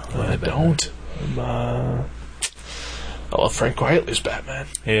really do. I don't. I love Frank Quitely's Batman.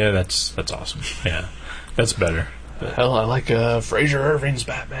 Yeah, that's awesome. Yeah, that's better. Hell, I like Fraser Irving's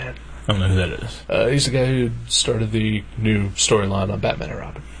Batman. I don't know who that is. He's the guy who started the new storyline on Batman and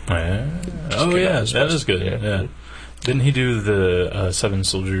Robin. Oh yeah, that is good. Yeah. Didn't he do the Seven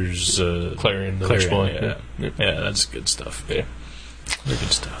Soldiers? Clarion, the Witch Boy. Yeah, that's good stuff. Yeah, very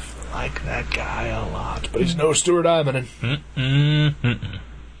good stuff. I like that guy a lot, but he's no Stuart Immonen.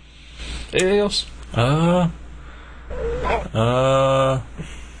 Anything else?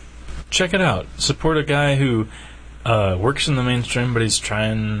 Check it out. Support a guy who works in the mainstream, but he's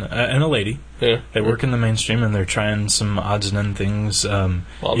trying, and a lady. Yeah, they work in the mainstream, and they're trying some odds and end things. You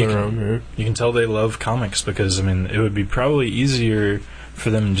can tell they love comics because it would be probably easier for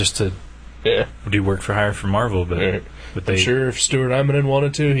them just to do work for hire for Marvel, but I'm sure if Stuart Immonen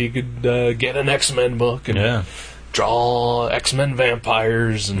wanted to, he could get an X-Men book and draw X-Men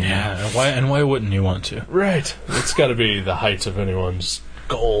vampires and why wouldn't you want to? Right, it's got to be the height of anyone's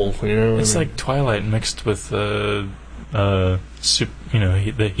goal. It's like Twilight mixed with the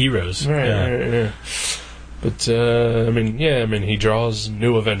heroes. Right. But he draws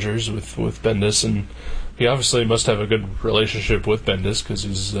New Avengers with Bendis, and he obviously must have a good relationship with Bendis because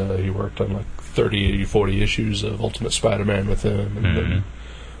he worked on like 30, 40 issues of Ultimate Spider-Man with him, and then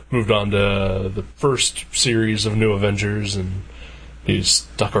moved on to the first series of New Avengers, and he's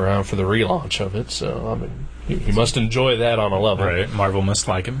stuck around for the relaunch of it. So he must enjoy that on a level. Right. Marvel must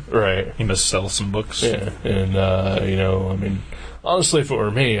like him. Right. He must sell some books. Yeah. And honestly, if it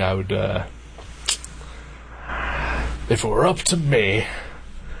were me, I would. If it were up to me,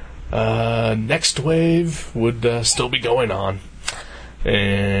 Next Wave would still be going on.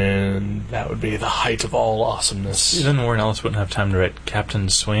 And that would be the height of all awesomeness. Then Warren Ellis wouldn't have time to write Captain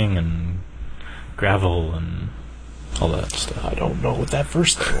Swing and Gravel and all that stuff. I don't know what that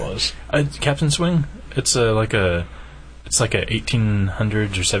first thing was. Captain Swing? It's like a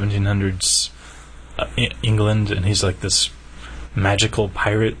 1800s or 1700s England, and he's like this magical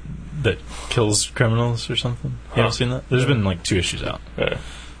pirate that kills criminals or something. You haven't seen that? There's been like 2 issues out.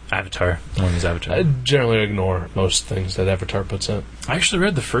 Avatar. One is Avatar. I generally ignore most things that Avatar puts out. I actually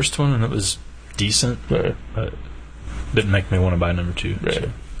read the first one and it was decent, but didn't make me want to buy number 2. Right.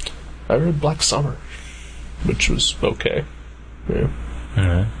 So. I read Black Summer, which was okay. Yeah.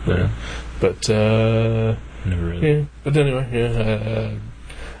 But never read it. Yeah. But anyway,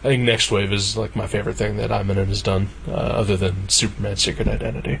 I think Next Wave is like my favorite thing that Immonen has done, other than Superman: Secret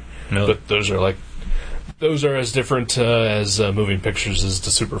Identity. Really? But those are as different as moving pictures as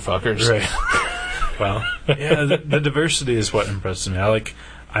the Superfuckers. Right. Wow. Yeah, the diversity is what impresses me. I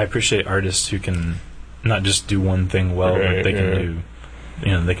appreciate artists who can not just do one thing well, but they can do,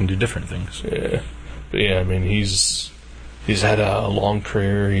 they can do different things. Yeah. But yeah, he's had a long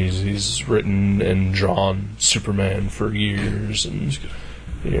career. He's written and drawn Superman for years, and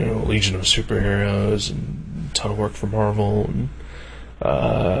Legion of Superheroes, and a ton of work for Marvel, and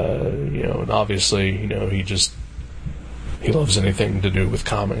and obviously, he loves anything to do with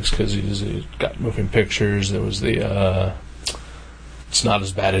comics because he's got moving pictures. There was the It's Not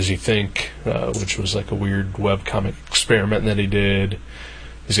As Bad As You Think, which was like a weird webcomic experiment that he did.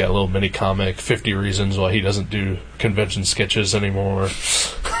 He's got a little mini comic, 50 Reasons Why He Doesn't Do Convention Sketches Anymore.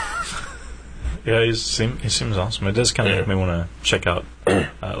 Yeah, he seems awesome. It does kind of make me want to check out.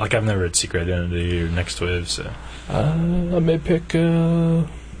 I've never read Secret Identity or Next Wave, so I may pick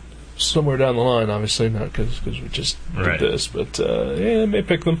somewhere down the line. Obviously, not because we just did this, but I may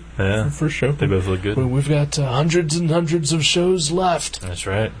pick them. Yeah, for sure. They both look good. We've got hundreds and hundreds of shows left. That's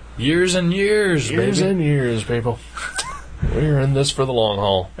right. Years and years, years and years, people. We're in this for the long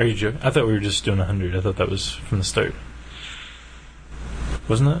haul. Are you joking? I thought we were just doing 100. I thought that was from the start.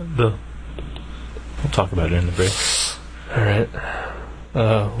 Wasn't that the? We'll talk about it in the break. All right.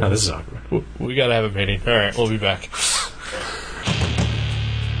 No, this is awkward. We got to have a meeting. All right, we'll be back.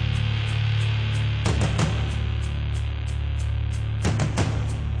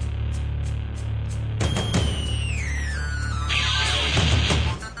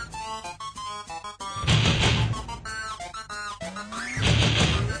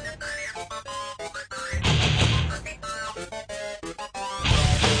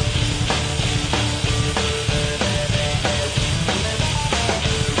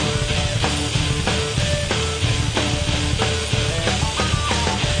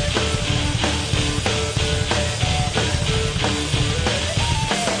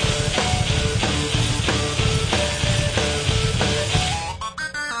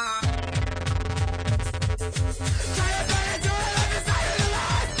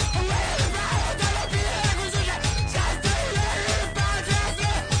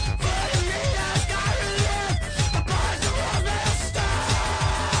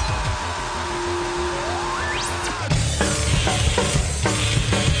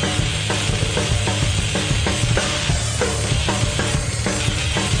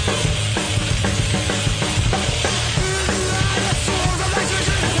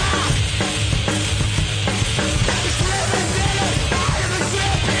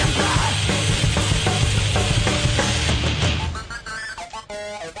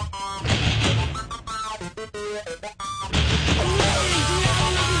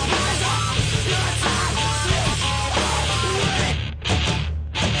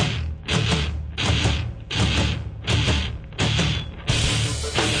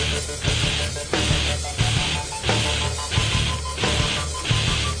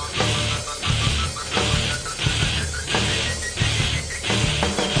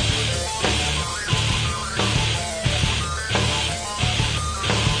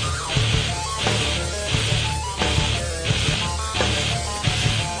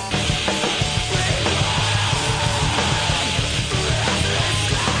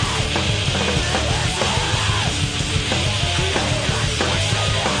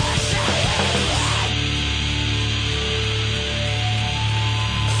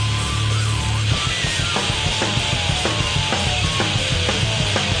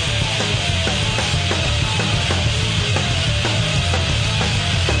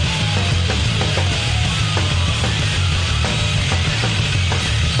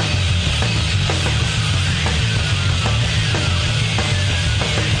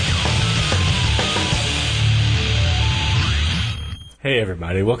 Hey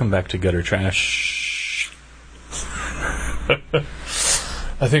everybody, welcome back to Gutter Trash.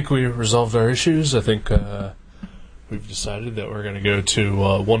 I think we resolved our issues. I think we've decided that we're going to go to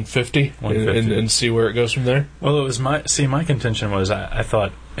 150, and see where it goes from there. Well, it was my contention was I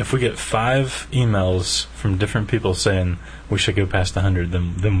thought if we get 5 emails from different people saying we should go past 100,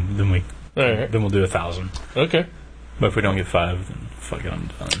 then we'll do 1,000. Okay. But if we don't get 5, then fuck it, I'm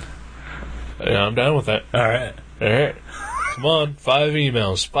done. Yeah, I'm down with that. All right. Come on, 5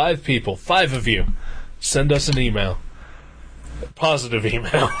 emails, 5 people, 5 of you. Send us an email. A positive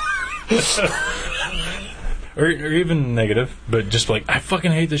email. or even negative, but just like, I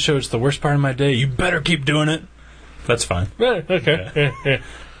fucking hate this show. It's the worst part of my day. You better keep doing it. That's fine. Yeah, okay. Yeah.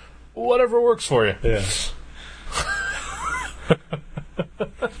 Whatever works for you. Yeah.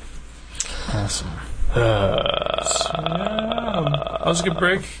 Awesome. That was a good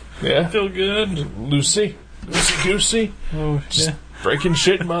break. Yeah. Feel good. Loosey-goosey. Oh, just breaking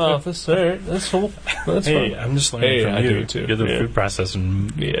shit in my office. All right, that's cool. That's fun. I'm just learning from you. I do too. You're the food processing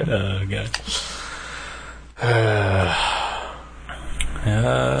guy.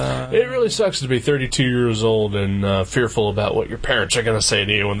 It really sucks to be 32 years old and fearful about what your parents are going to say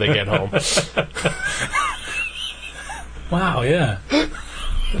to you when they get home. Wow, yeah.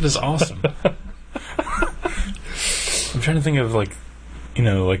 That is awesome. I'm trying to think of, like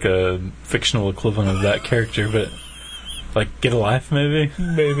a fictional equivalent of that character, but, like, Get a Life, maybe?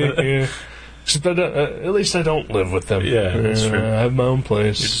 Maybe, yeah. Except at least I don't live with them. Yeah, that's true. I have my own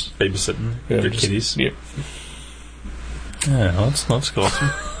place. You're just babysitting your kitties. Yep. Yeah, that's cool.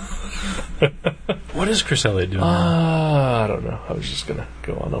 What is Chris Elliott doing now? I don't know. I was just going to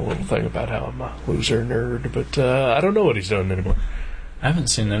go on a little thing about how I'm a loser nerd, but I don't know what he's doing anymore. I haven't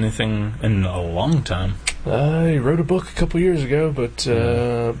seen anything in a long time. He wrote a book a couple years ago, but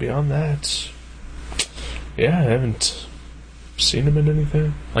beyond that, I haven't seen him in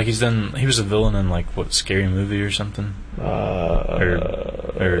anything. Like he was a villain in like what, Scary Movie or something?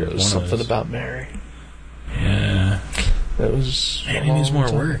 Or something about Mary. Yeah. That was. Man, he needs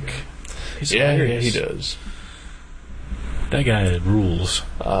more work. He's hilarious. He does. That guy rules.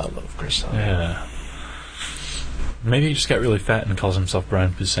 I love Chris Elliott. Yeah. Maybe he just got really fat and calls himself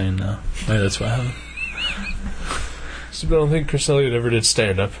Brian Posehn now. Maybe that's what happened. So I don't think Chris Elliott ever did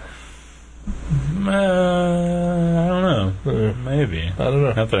stand-up. I don't know. Maybe. I don't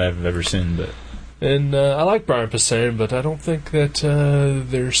know. Not that I've ever seen, but... And I like Brian Posehn, but I don't think that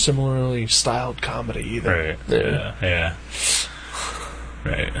they're similarly styled comedy either. Right. Yeah.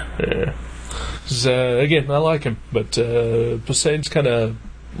 Right. Yeah. Again, I like him, but Posehn's kind of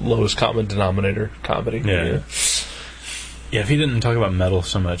lowest common denominator comedy. Yeah, if he didn't talk about metal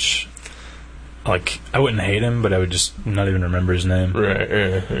so much, like, I wouldn't hate him, but I would just not even remember his name.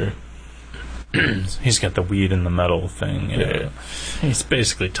 Right. He's got the weed and the metal thing. He's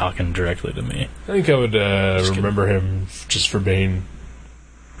basically talking directly to me. I think I would remember him just for being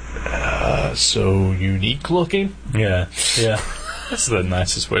so unique looking. Yeah. That's the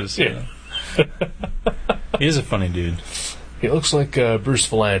nicest way to say it. He is a funny dude. He looks like Bruce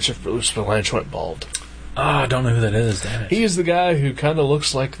Valanche if Bruce Valanche went bald. Oh, I don't know who that is, damn it. He is the guy who kind of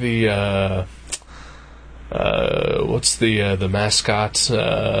looks like the what's the mascot,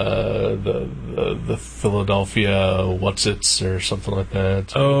 the Philadelphia What's-Its or something like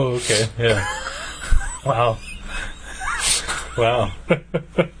that. Oh, okay, yeah. Wow.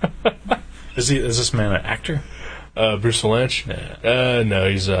 Is this man an actor? Bruce Valanche? Yeah. No,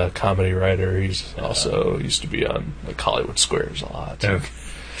 he's a comedy writer. He's also used to be on like Hollywood Squares a lot. Okay.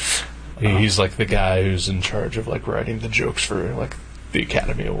 He's like the guy who's in charge of like writing the jokes for like the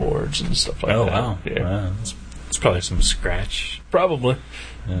Academy Awards and stuff like that. Oh, wow. Yeah. Wow. It's probably some scratch. Probably.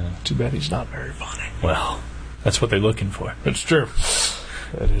 Yeah. Too bad he's not very funny. Well, that's what they're looking for. That's true.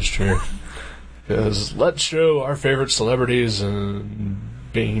 That is true. Because let's show our favorite celebrities and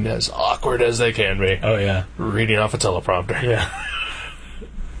being as awkward as they can be. Oh, yeah. Reading off a teleprompter. Yeah.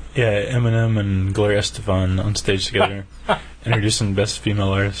 Yeah, Eminem and Gloria Estefan on stage together. Introducing Best Female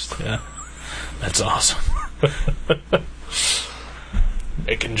Artist. Yeah. That's awesome.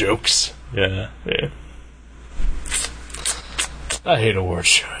 Making jokes. Yeah. I hate award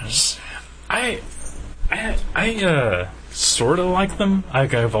shows. I sort of like them.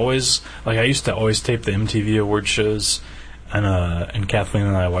 I've always, like, I used to always tape the MTV award shows, and Kathleen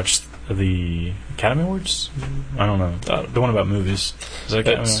and I watched the Academy Awards. I don't know, the one about movies. Is that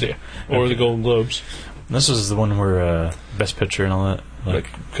Academy? Or the Golden Globes. This was the one where Best Picture and all that. Like,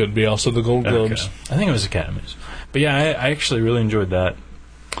 could be also the Golden Globes. Okay. I think it was Academies. But yeah, I actually really enjoyed that.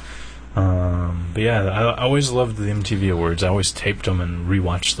 But yeah, I always loved the MTV Awards. I always taped them and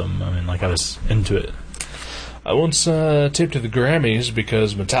rewatched them. I mean, like, I was into it. I once taped to the Grammys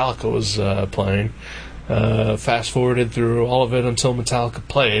because Metallica was playing. Fast forwarded through all of it until Metallica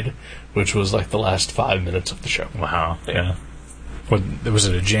played, which was like the last 5 minutes of the show. Wow. Yeah. What was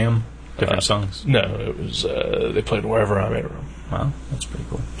it? A jam? Different songs? No, it was. They played Wherever I May Roam. Wow, that's pretty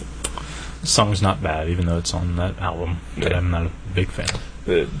cool. The song's not bad, even though it's on that album that I'm not a big fan of.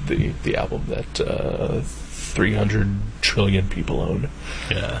 The album that 300 trillion people own.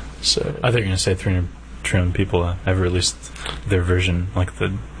 Yeah. So I thought you were going to say 300 trillion people have released their version, like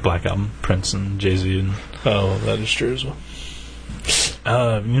the Black Album, Prince and Jay-Z. And that is true as well.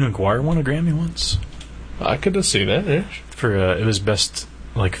 Guar won a Grammy once. I could see that, yeah. For it was best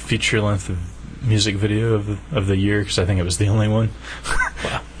like feature-length music video of the year, because I think it was the only one.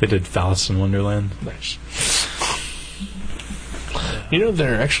 Wow. They did Phallus in Wonderland. Nice.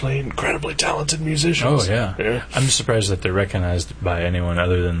 They're actually incredibly talented musicians. Oh, yeah. I'm just surprised that they're recognized by anyone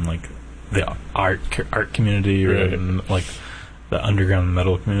other than, like, the art community or, like, the underground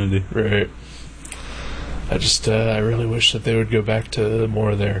metal community. Right. I really wish that they would go back to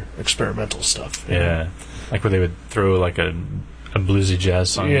more of their experimental stuff. Yeah. Like where they would throw, like, a bluesy jazz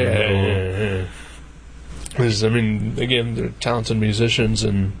song in the middle. Yeah. Because, I mean, again, they're talented musicians,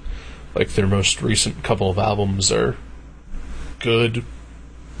 and, like, their most recent couple of albums are good,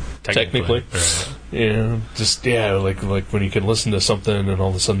 technically. Right. Like when you can listen to something and all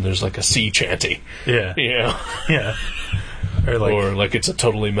of a sudden there's like a sea chanty. Yeah. Yeah. Or like it's a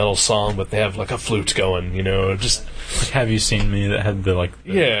totally metal song, but they have like a flute going, just... Like Have You Seen Me, that had the, like...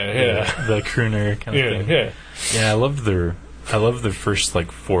 the crooner kind of thing. Yeah. Yeah, I love their first,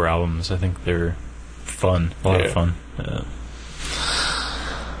 like, 4 albums. I think they're fun. A lot of fun. Yeah.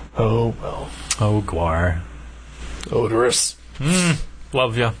 Oh, well. Oh, Guar. Odorous.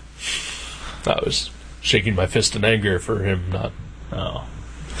 Love ya. I was shaking my fist in anger for him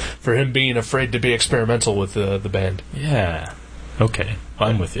for him being afraid to be experimental with the band. Yeah. Okay.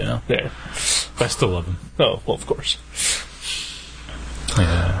 I'm with you now. Yeah. I still love him. Oh, well, of course.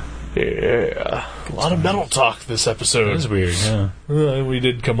 Yeah. Yeah. A lot of metal talk this episode. It was weird, yeah. We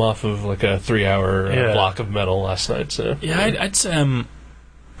did come off of like a 3-hour block of metal last night, so... Yeah, I'd say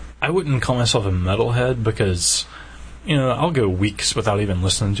I wouldn't call myself a metalhead because... I'll go weeks without even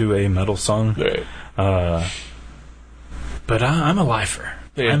listening to a metal song. Right. But I'm a lifer.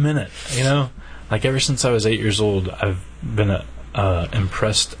 Yeah. I'm in it, Like, ever since I was 8 years old, I've been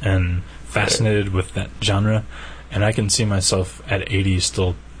impressed and fascinated with that genre. And I can see myself at 80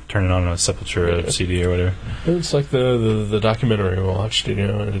 still turning on a Sepultura CD or whatever. It's like the documentary we watched,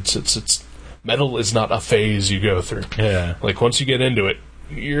 It's metal is not a phase you go through. Yeah. Like, once you get into it,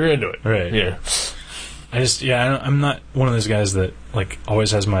 you're into it. Right. Yeah. I'm not one of those guys that, like,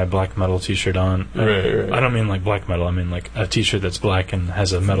 always has my black metal t-shirt on. Right. I don't mean, like, black metal. I mean, like, a t-shirt that's black and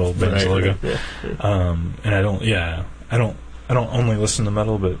has a metal band's logo. Right. And I don't only listen to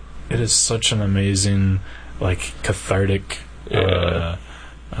metal, but it is such an amazing, like, cathartic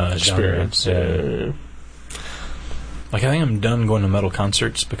experience. Genre. Like, I think I'm done going to metal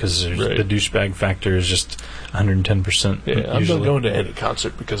concerts because the douchebag factor is just 110%. Yeah, I'm done going to any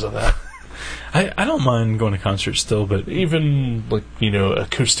concert because of that. I don't mind going to concerts still, but... Even, like,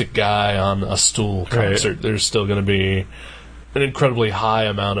 acoustic guy on a stool concert, there's still going to be an incredibly high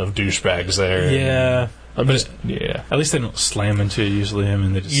amount of douchebags there. Yeah. At least they don't slam into you usually. I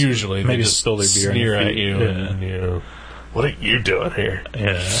mean, they just... maybe spill their beer sneer on your at feet. you and, what are you doing here?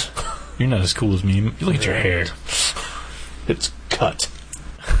 Yeah. You're not as cool as me. You look at your hair. It's cut.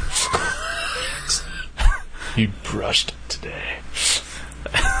 You brushed it today.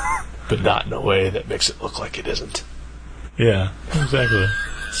 But not in a way that makes it look like it isn't. Yeah, exactly.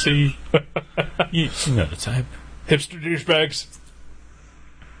 See? you know the type. Hipster douchebags.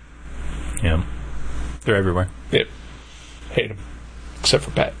 Yeah. They're everywhere. Yep. Hate them. Except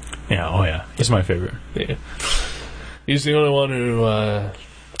for Pat. Yeah, oh yeah. He's my favorite. Yeah. He's the only one who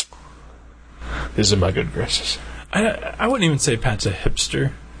is in my good graces. I wouldn't even say Pat's a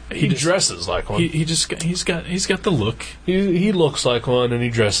hipster. He dresses like one. He's got the look. He looks like one and he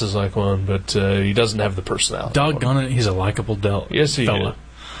dresses like one, but he doesn't have the personality. Doggone it, he's a likable Yes, he fella. Is.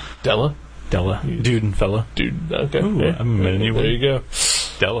 Della? Dude and fella. Dude, okay. Ooh, I haven't met anyone. There you go.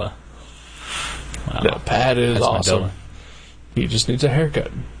 Della. Wow. No, Pat is That's awesome. He just needs a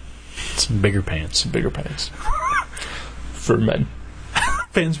haircut. Some bigger pants. For men.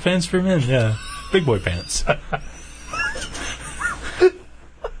 Pants for men, yeah. Big boy pants.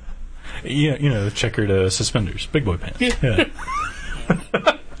 Yeah, checkered suspenders. Big boy pants. Yeah.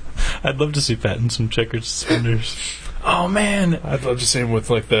 I'd love to see Pat in some checkered suspenders. Oh, man. I'd love to see him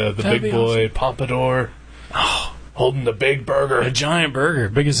with, like, the big boy awesome. Pompadour. Oh. Holding the big burger. A giant burger,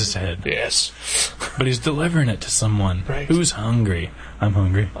 big as his head. Yes. But he's delivering it to someone who's hungry. I'm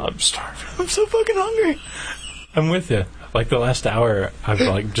hungry. I'm starving. I'm so fucking hungry. I'm with you. Like the last hour, I've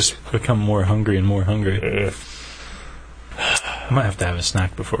like just become more hungry and more hungry. I might have to have a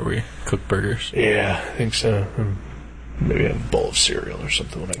snack before we cook burgers. Yeah, I think so. Maybe have a bowl of cereal or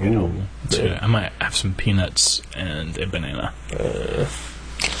something when I get home. Yeah. I might have some peanuts and a banana. I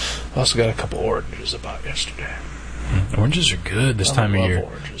also got a couple oranges I bought yesterday. Oranges are good this time of year.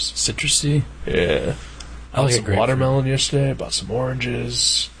 Oranges. Citrusy. Yeah. I like some watermelon yesterday. I bought some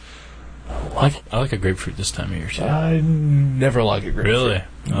oranges. I like a grapefruit this time of year too. I never like a grapefruit. Really?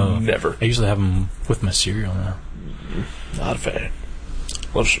 Oh. Never. I usually have them with my cereal now. Not a fan.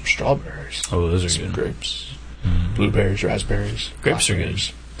 Love some strawberries. Oh, those are some good. Grapes. Blueberries, raspberries. Grapes are good.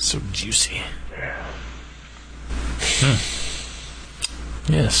 So juicy. Yeah.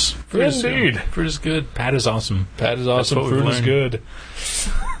 Yes. Fruit is indeed. Good. Fruit is good. Pat is awesome. Pat is awesome. Fruit is good.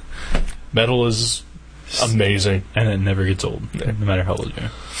 Metal is amazing. And it never gets old, no matter how old you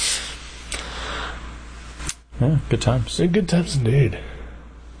are. Yeah, good times. Good times indeed.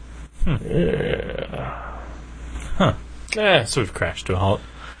 Yeah. Huh. Yeah. So we've crashed to a halt.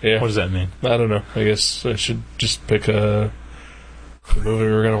 Yeah. What does that mean? I don't know. I guess I should just pick the movie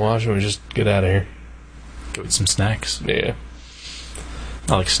we're going to watch and we just get out of here. Go eat some snacks. Yeah.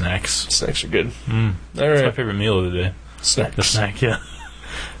 I like snacks. Snacks are good. All right. It's my favorite meal of the day. Snacks. The snack, yeah.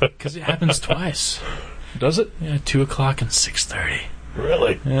 Because it happens twice. Does it? Yeah, 2 o'clock and 6:30.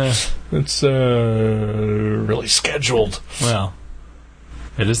 Really? Yeah. It's really scheduled. Well,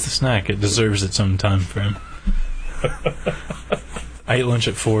 it is the snack. It deserves its own time frame. I eat lunch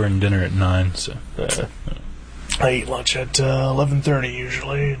at 4 and dinner at 9, so... I eat lunch at 11:30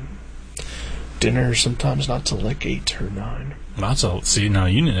 usually. And dinner sometimes not till like 8 or 9. That's all. See, now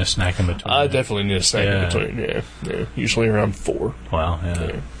you need a snack in between. I definitely need a snack in between, yeah. Usually around 4. Wow,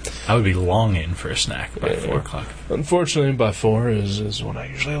 yeah. I would be longing for a snack by 4 o'clock. Unfortunately, by 4 is when I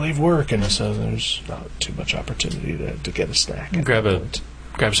usually leave work, and so there's not too much opportunity to get a snack. Grab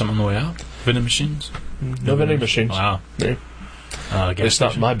something on the way out? Vending machines? No vending machines. Wow. Yeah. It's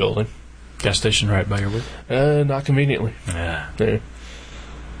not my building. Gas station right by your work? Not conveniently. Yeah.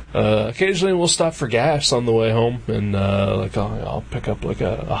 Occasionally we'll stop for gas on the way home, and I'll pick up like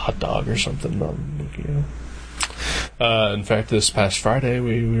a hot dog or something. In fact, this past Friday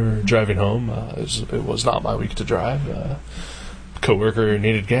we were driving home. It was not my week to drive. Coworker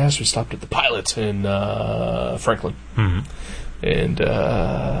needed gas. We stopped at the Pilot in Franklin, and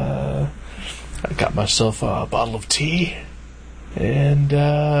I got myself a bottle of tea, and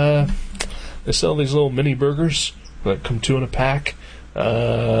they sell these little mini burgers that come 2 in a pack.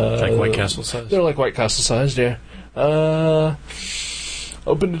 Like White Castle size? They're like White Castle sized, yeah.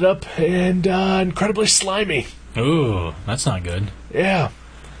 Opened it up, and incredibly slimy. Ooh, that's not good. Yeah.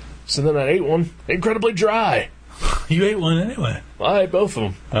 So then I ate one, incredibly dry. You ate one anyway? I ate both of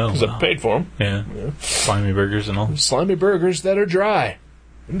them, because I paid for them. Yeah. Slimy burgers and all. Slimy burgers that are dry.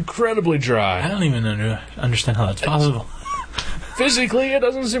 Incredibly dry. I don't even understand how that's possible. Physically, it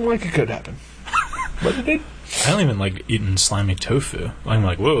doesn't seem like it could happen. But it did. I don't even like eating slimy tofu. I'm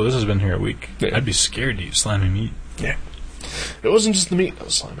like, whoa, this has been here a week. Yeah. I'd be scared to eat slimy meat. Yeah. It wasn't just the meat that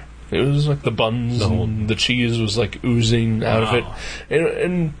was slimy. It was like the buns and the cheese was like oozing out of it.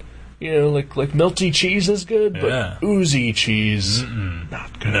 And you know, like melty cheese is good, but oozy cheese,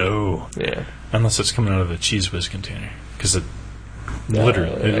 not good. No. Yeah. Unless it's coming out of a Cheese Whiz container. Because it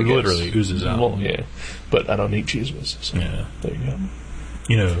literally oozes out. Well, yeah. But I don't eat Cheese Whiz. So yeah. There you go.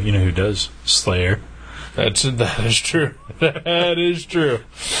 You know who does? Slayer. That is true. That is true.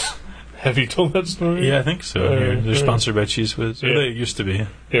 Have you told that story? Yeah, I think so. They're sponsored by Cheese Whiz. Or they used to be.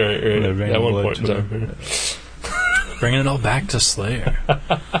 Yeah, right. At one point in time. Bringing it all back to Slayer.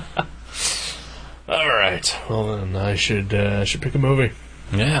 All right. Well, then I should pick a movie.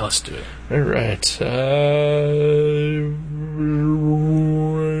 Yeah, let's do it. All right.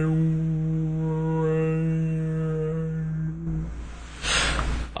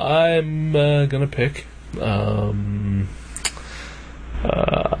 I'm gonna pick. I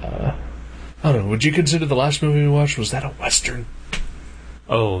don't know. Would you consider the last movie we watched, was that a Western?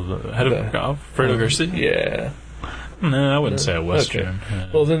 Oh, the Head of Alfredo Garcia? Yeah. No, I wouldn't say a Western. Okay. Yeah.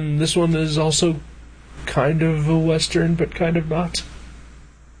 Well, then this one is also kind of a Western, but kind of not.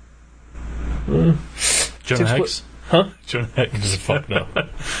 Jonah Hex? Huh? Jonah Hex. Fuck no.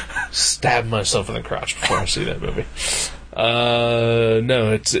 Stab myself in the crotch before I see that movie.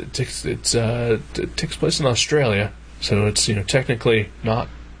 No, it takes place in Australia, so it's technically not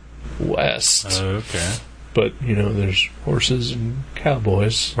West. Okay. But there's horses and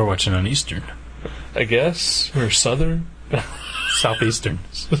cowboys. We're watching on Eastern, I guess, or Southern. Southeastern.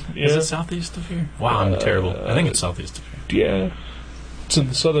 Yeah. Is it southeast of here? Wow, I'm terrible. I think it's southeast of here. Yeah. It's in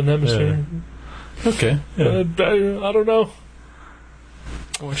the southern hemisphere. Okay. Yeah. I don't know.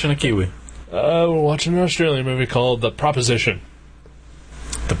 Watching a Kiwi. We're watching an Australian movie called The Proposition.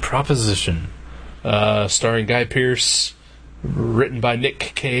 The Proposition. Starring Guy Pearce, written by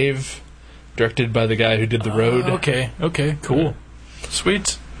Nick Cave, directed by the guy who did The Road. Okay, cool.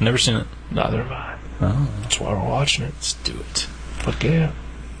 Sweet. Never seen it. Neither have I. Oh. That's why we're watching it. Let's do it. Fuck yeah.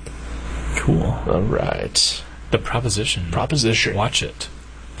 Cool. All right. The Proposition. Watch it.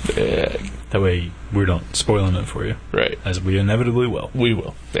 Yeah. That way we're not spoiling it for you. Right. As we inevitably will. We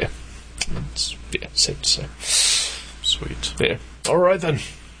will. Yeah. It's, safe to say. Sweet. Yeah. All right, then.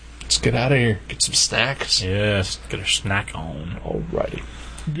 Let's get out of here. Get some snacks. Yes. Get a snack on. All righty.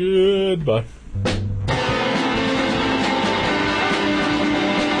 Goodbye.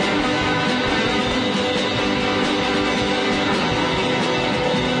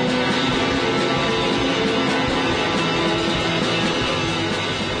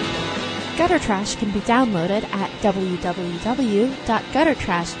 Gutter Trash can be downloaded at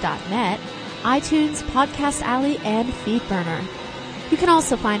www.guttertrash.net, iTunes, Podcast Alley, and Feedburner. You can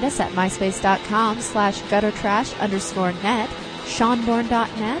also find us at myspace.com/guttertrash_net,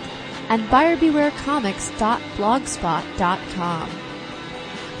 seanborn.net, and buyerbewarecomics.blogspot.com.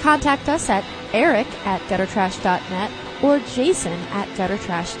 Contact us at eric@guttertrash.net or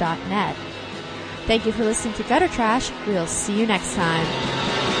jason@guttertrash.net. Thank you for listening to Gutter Trash. We'll see you next time.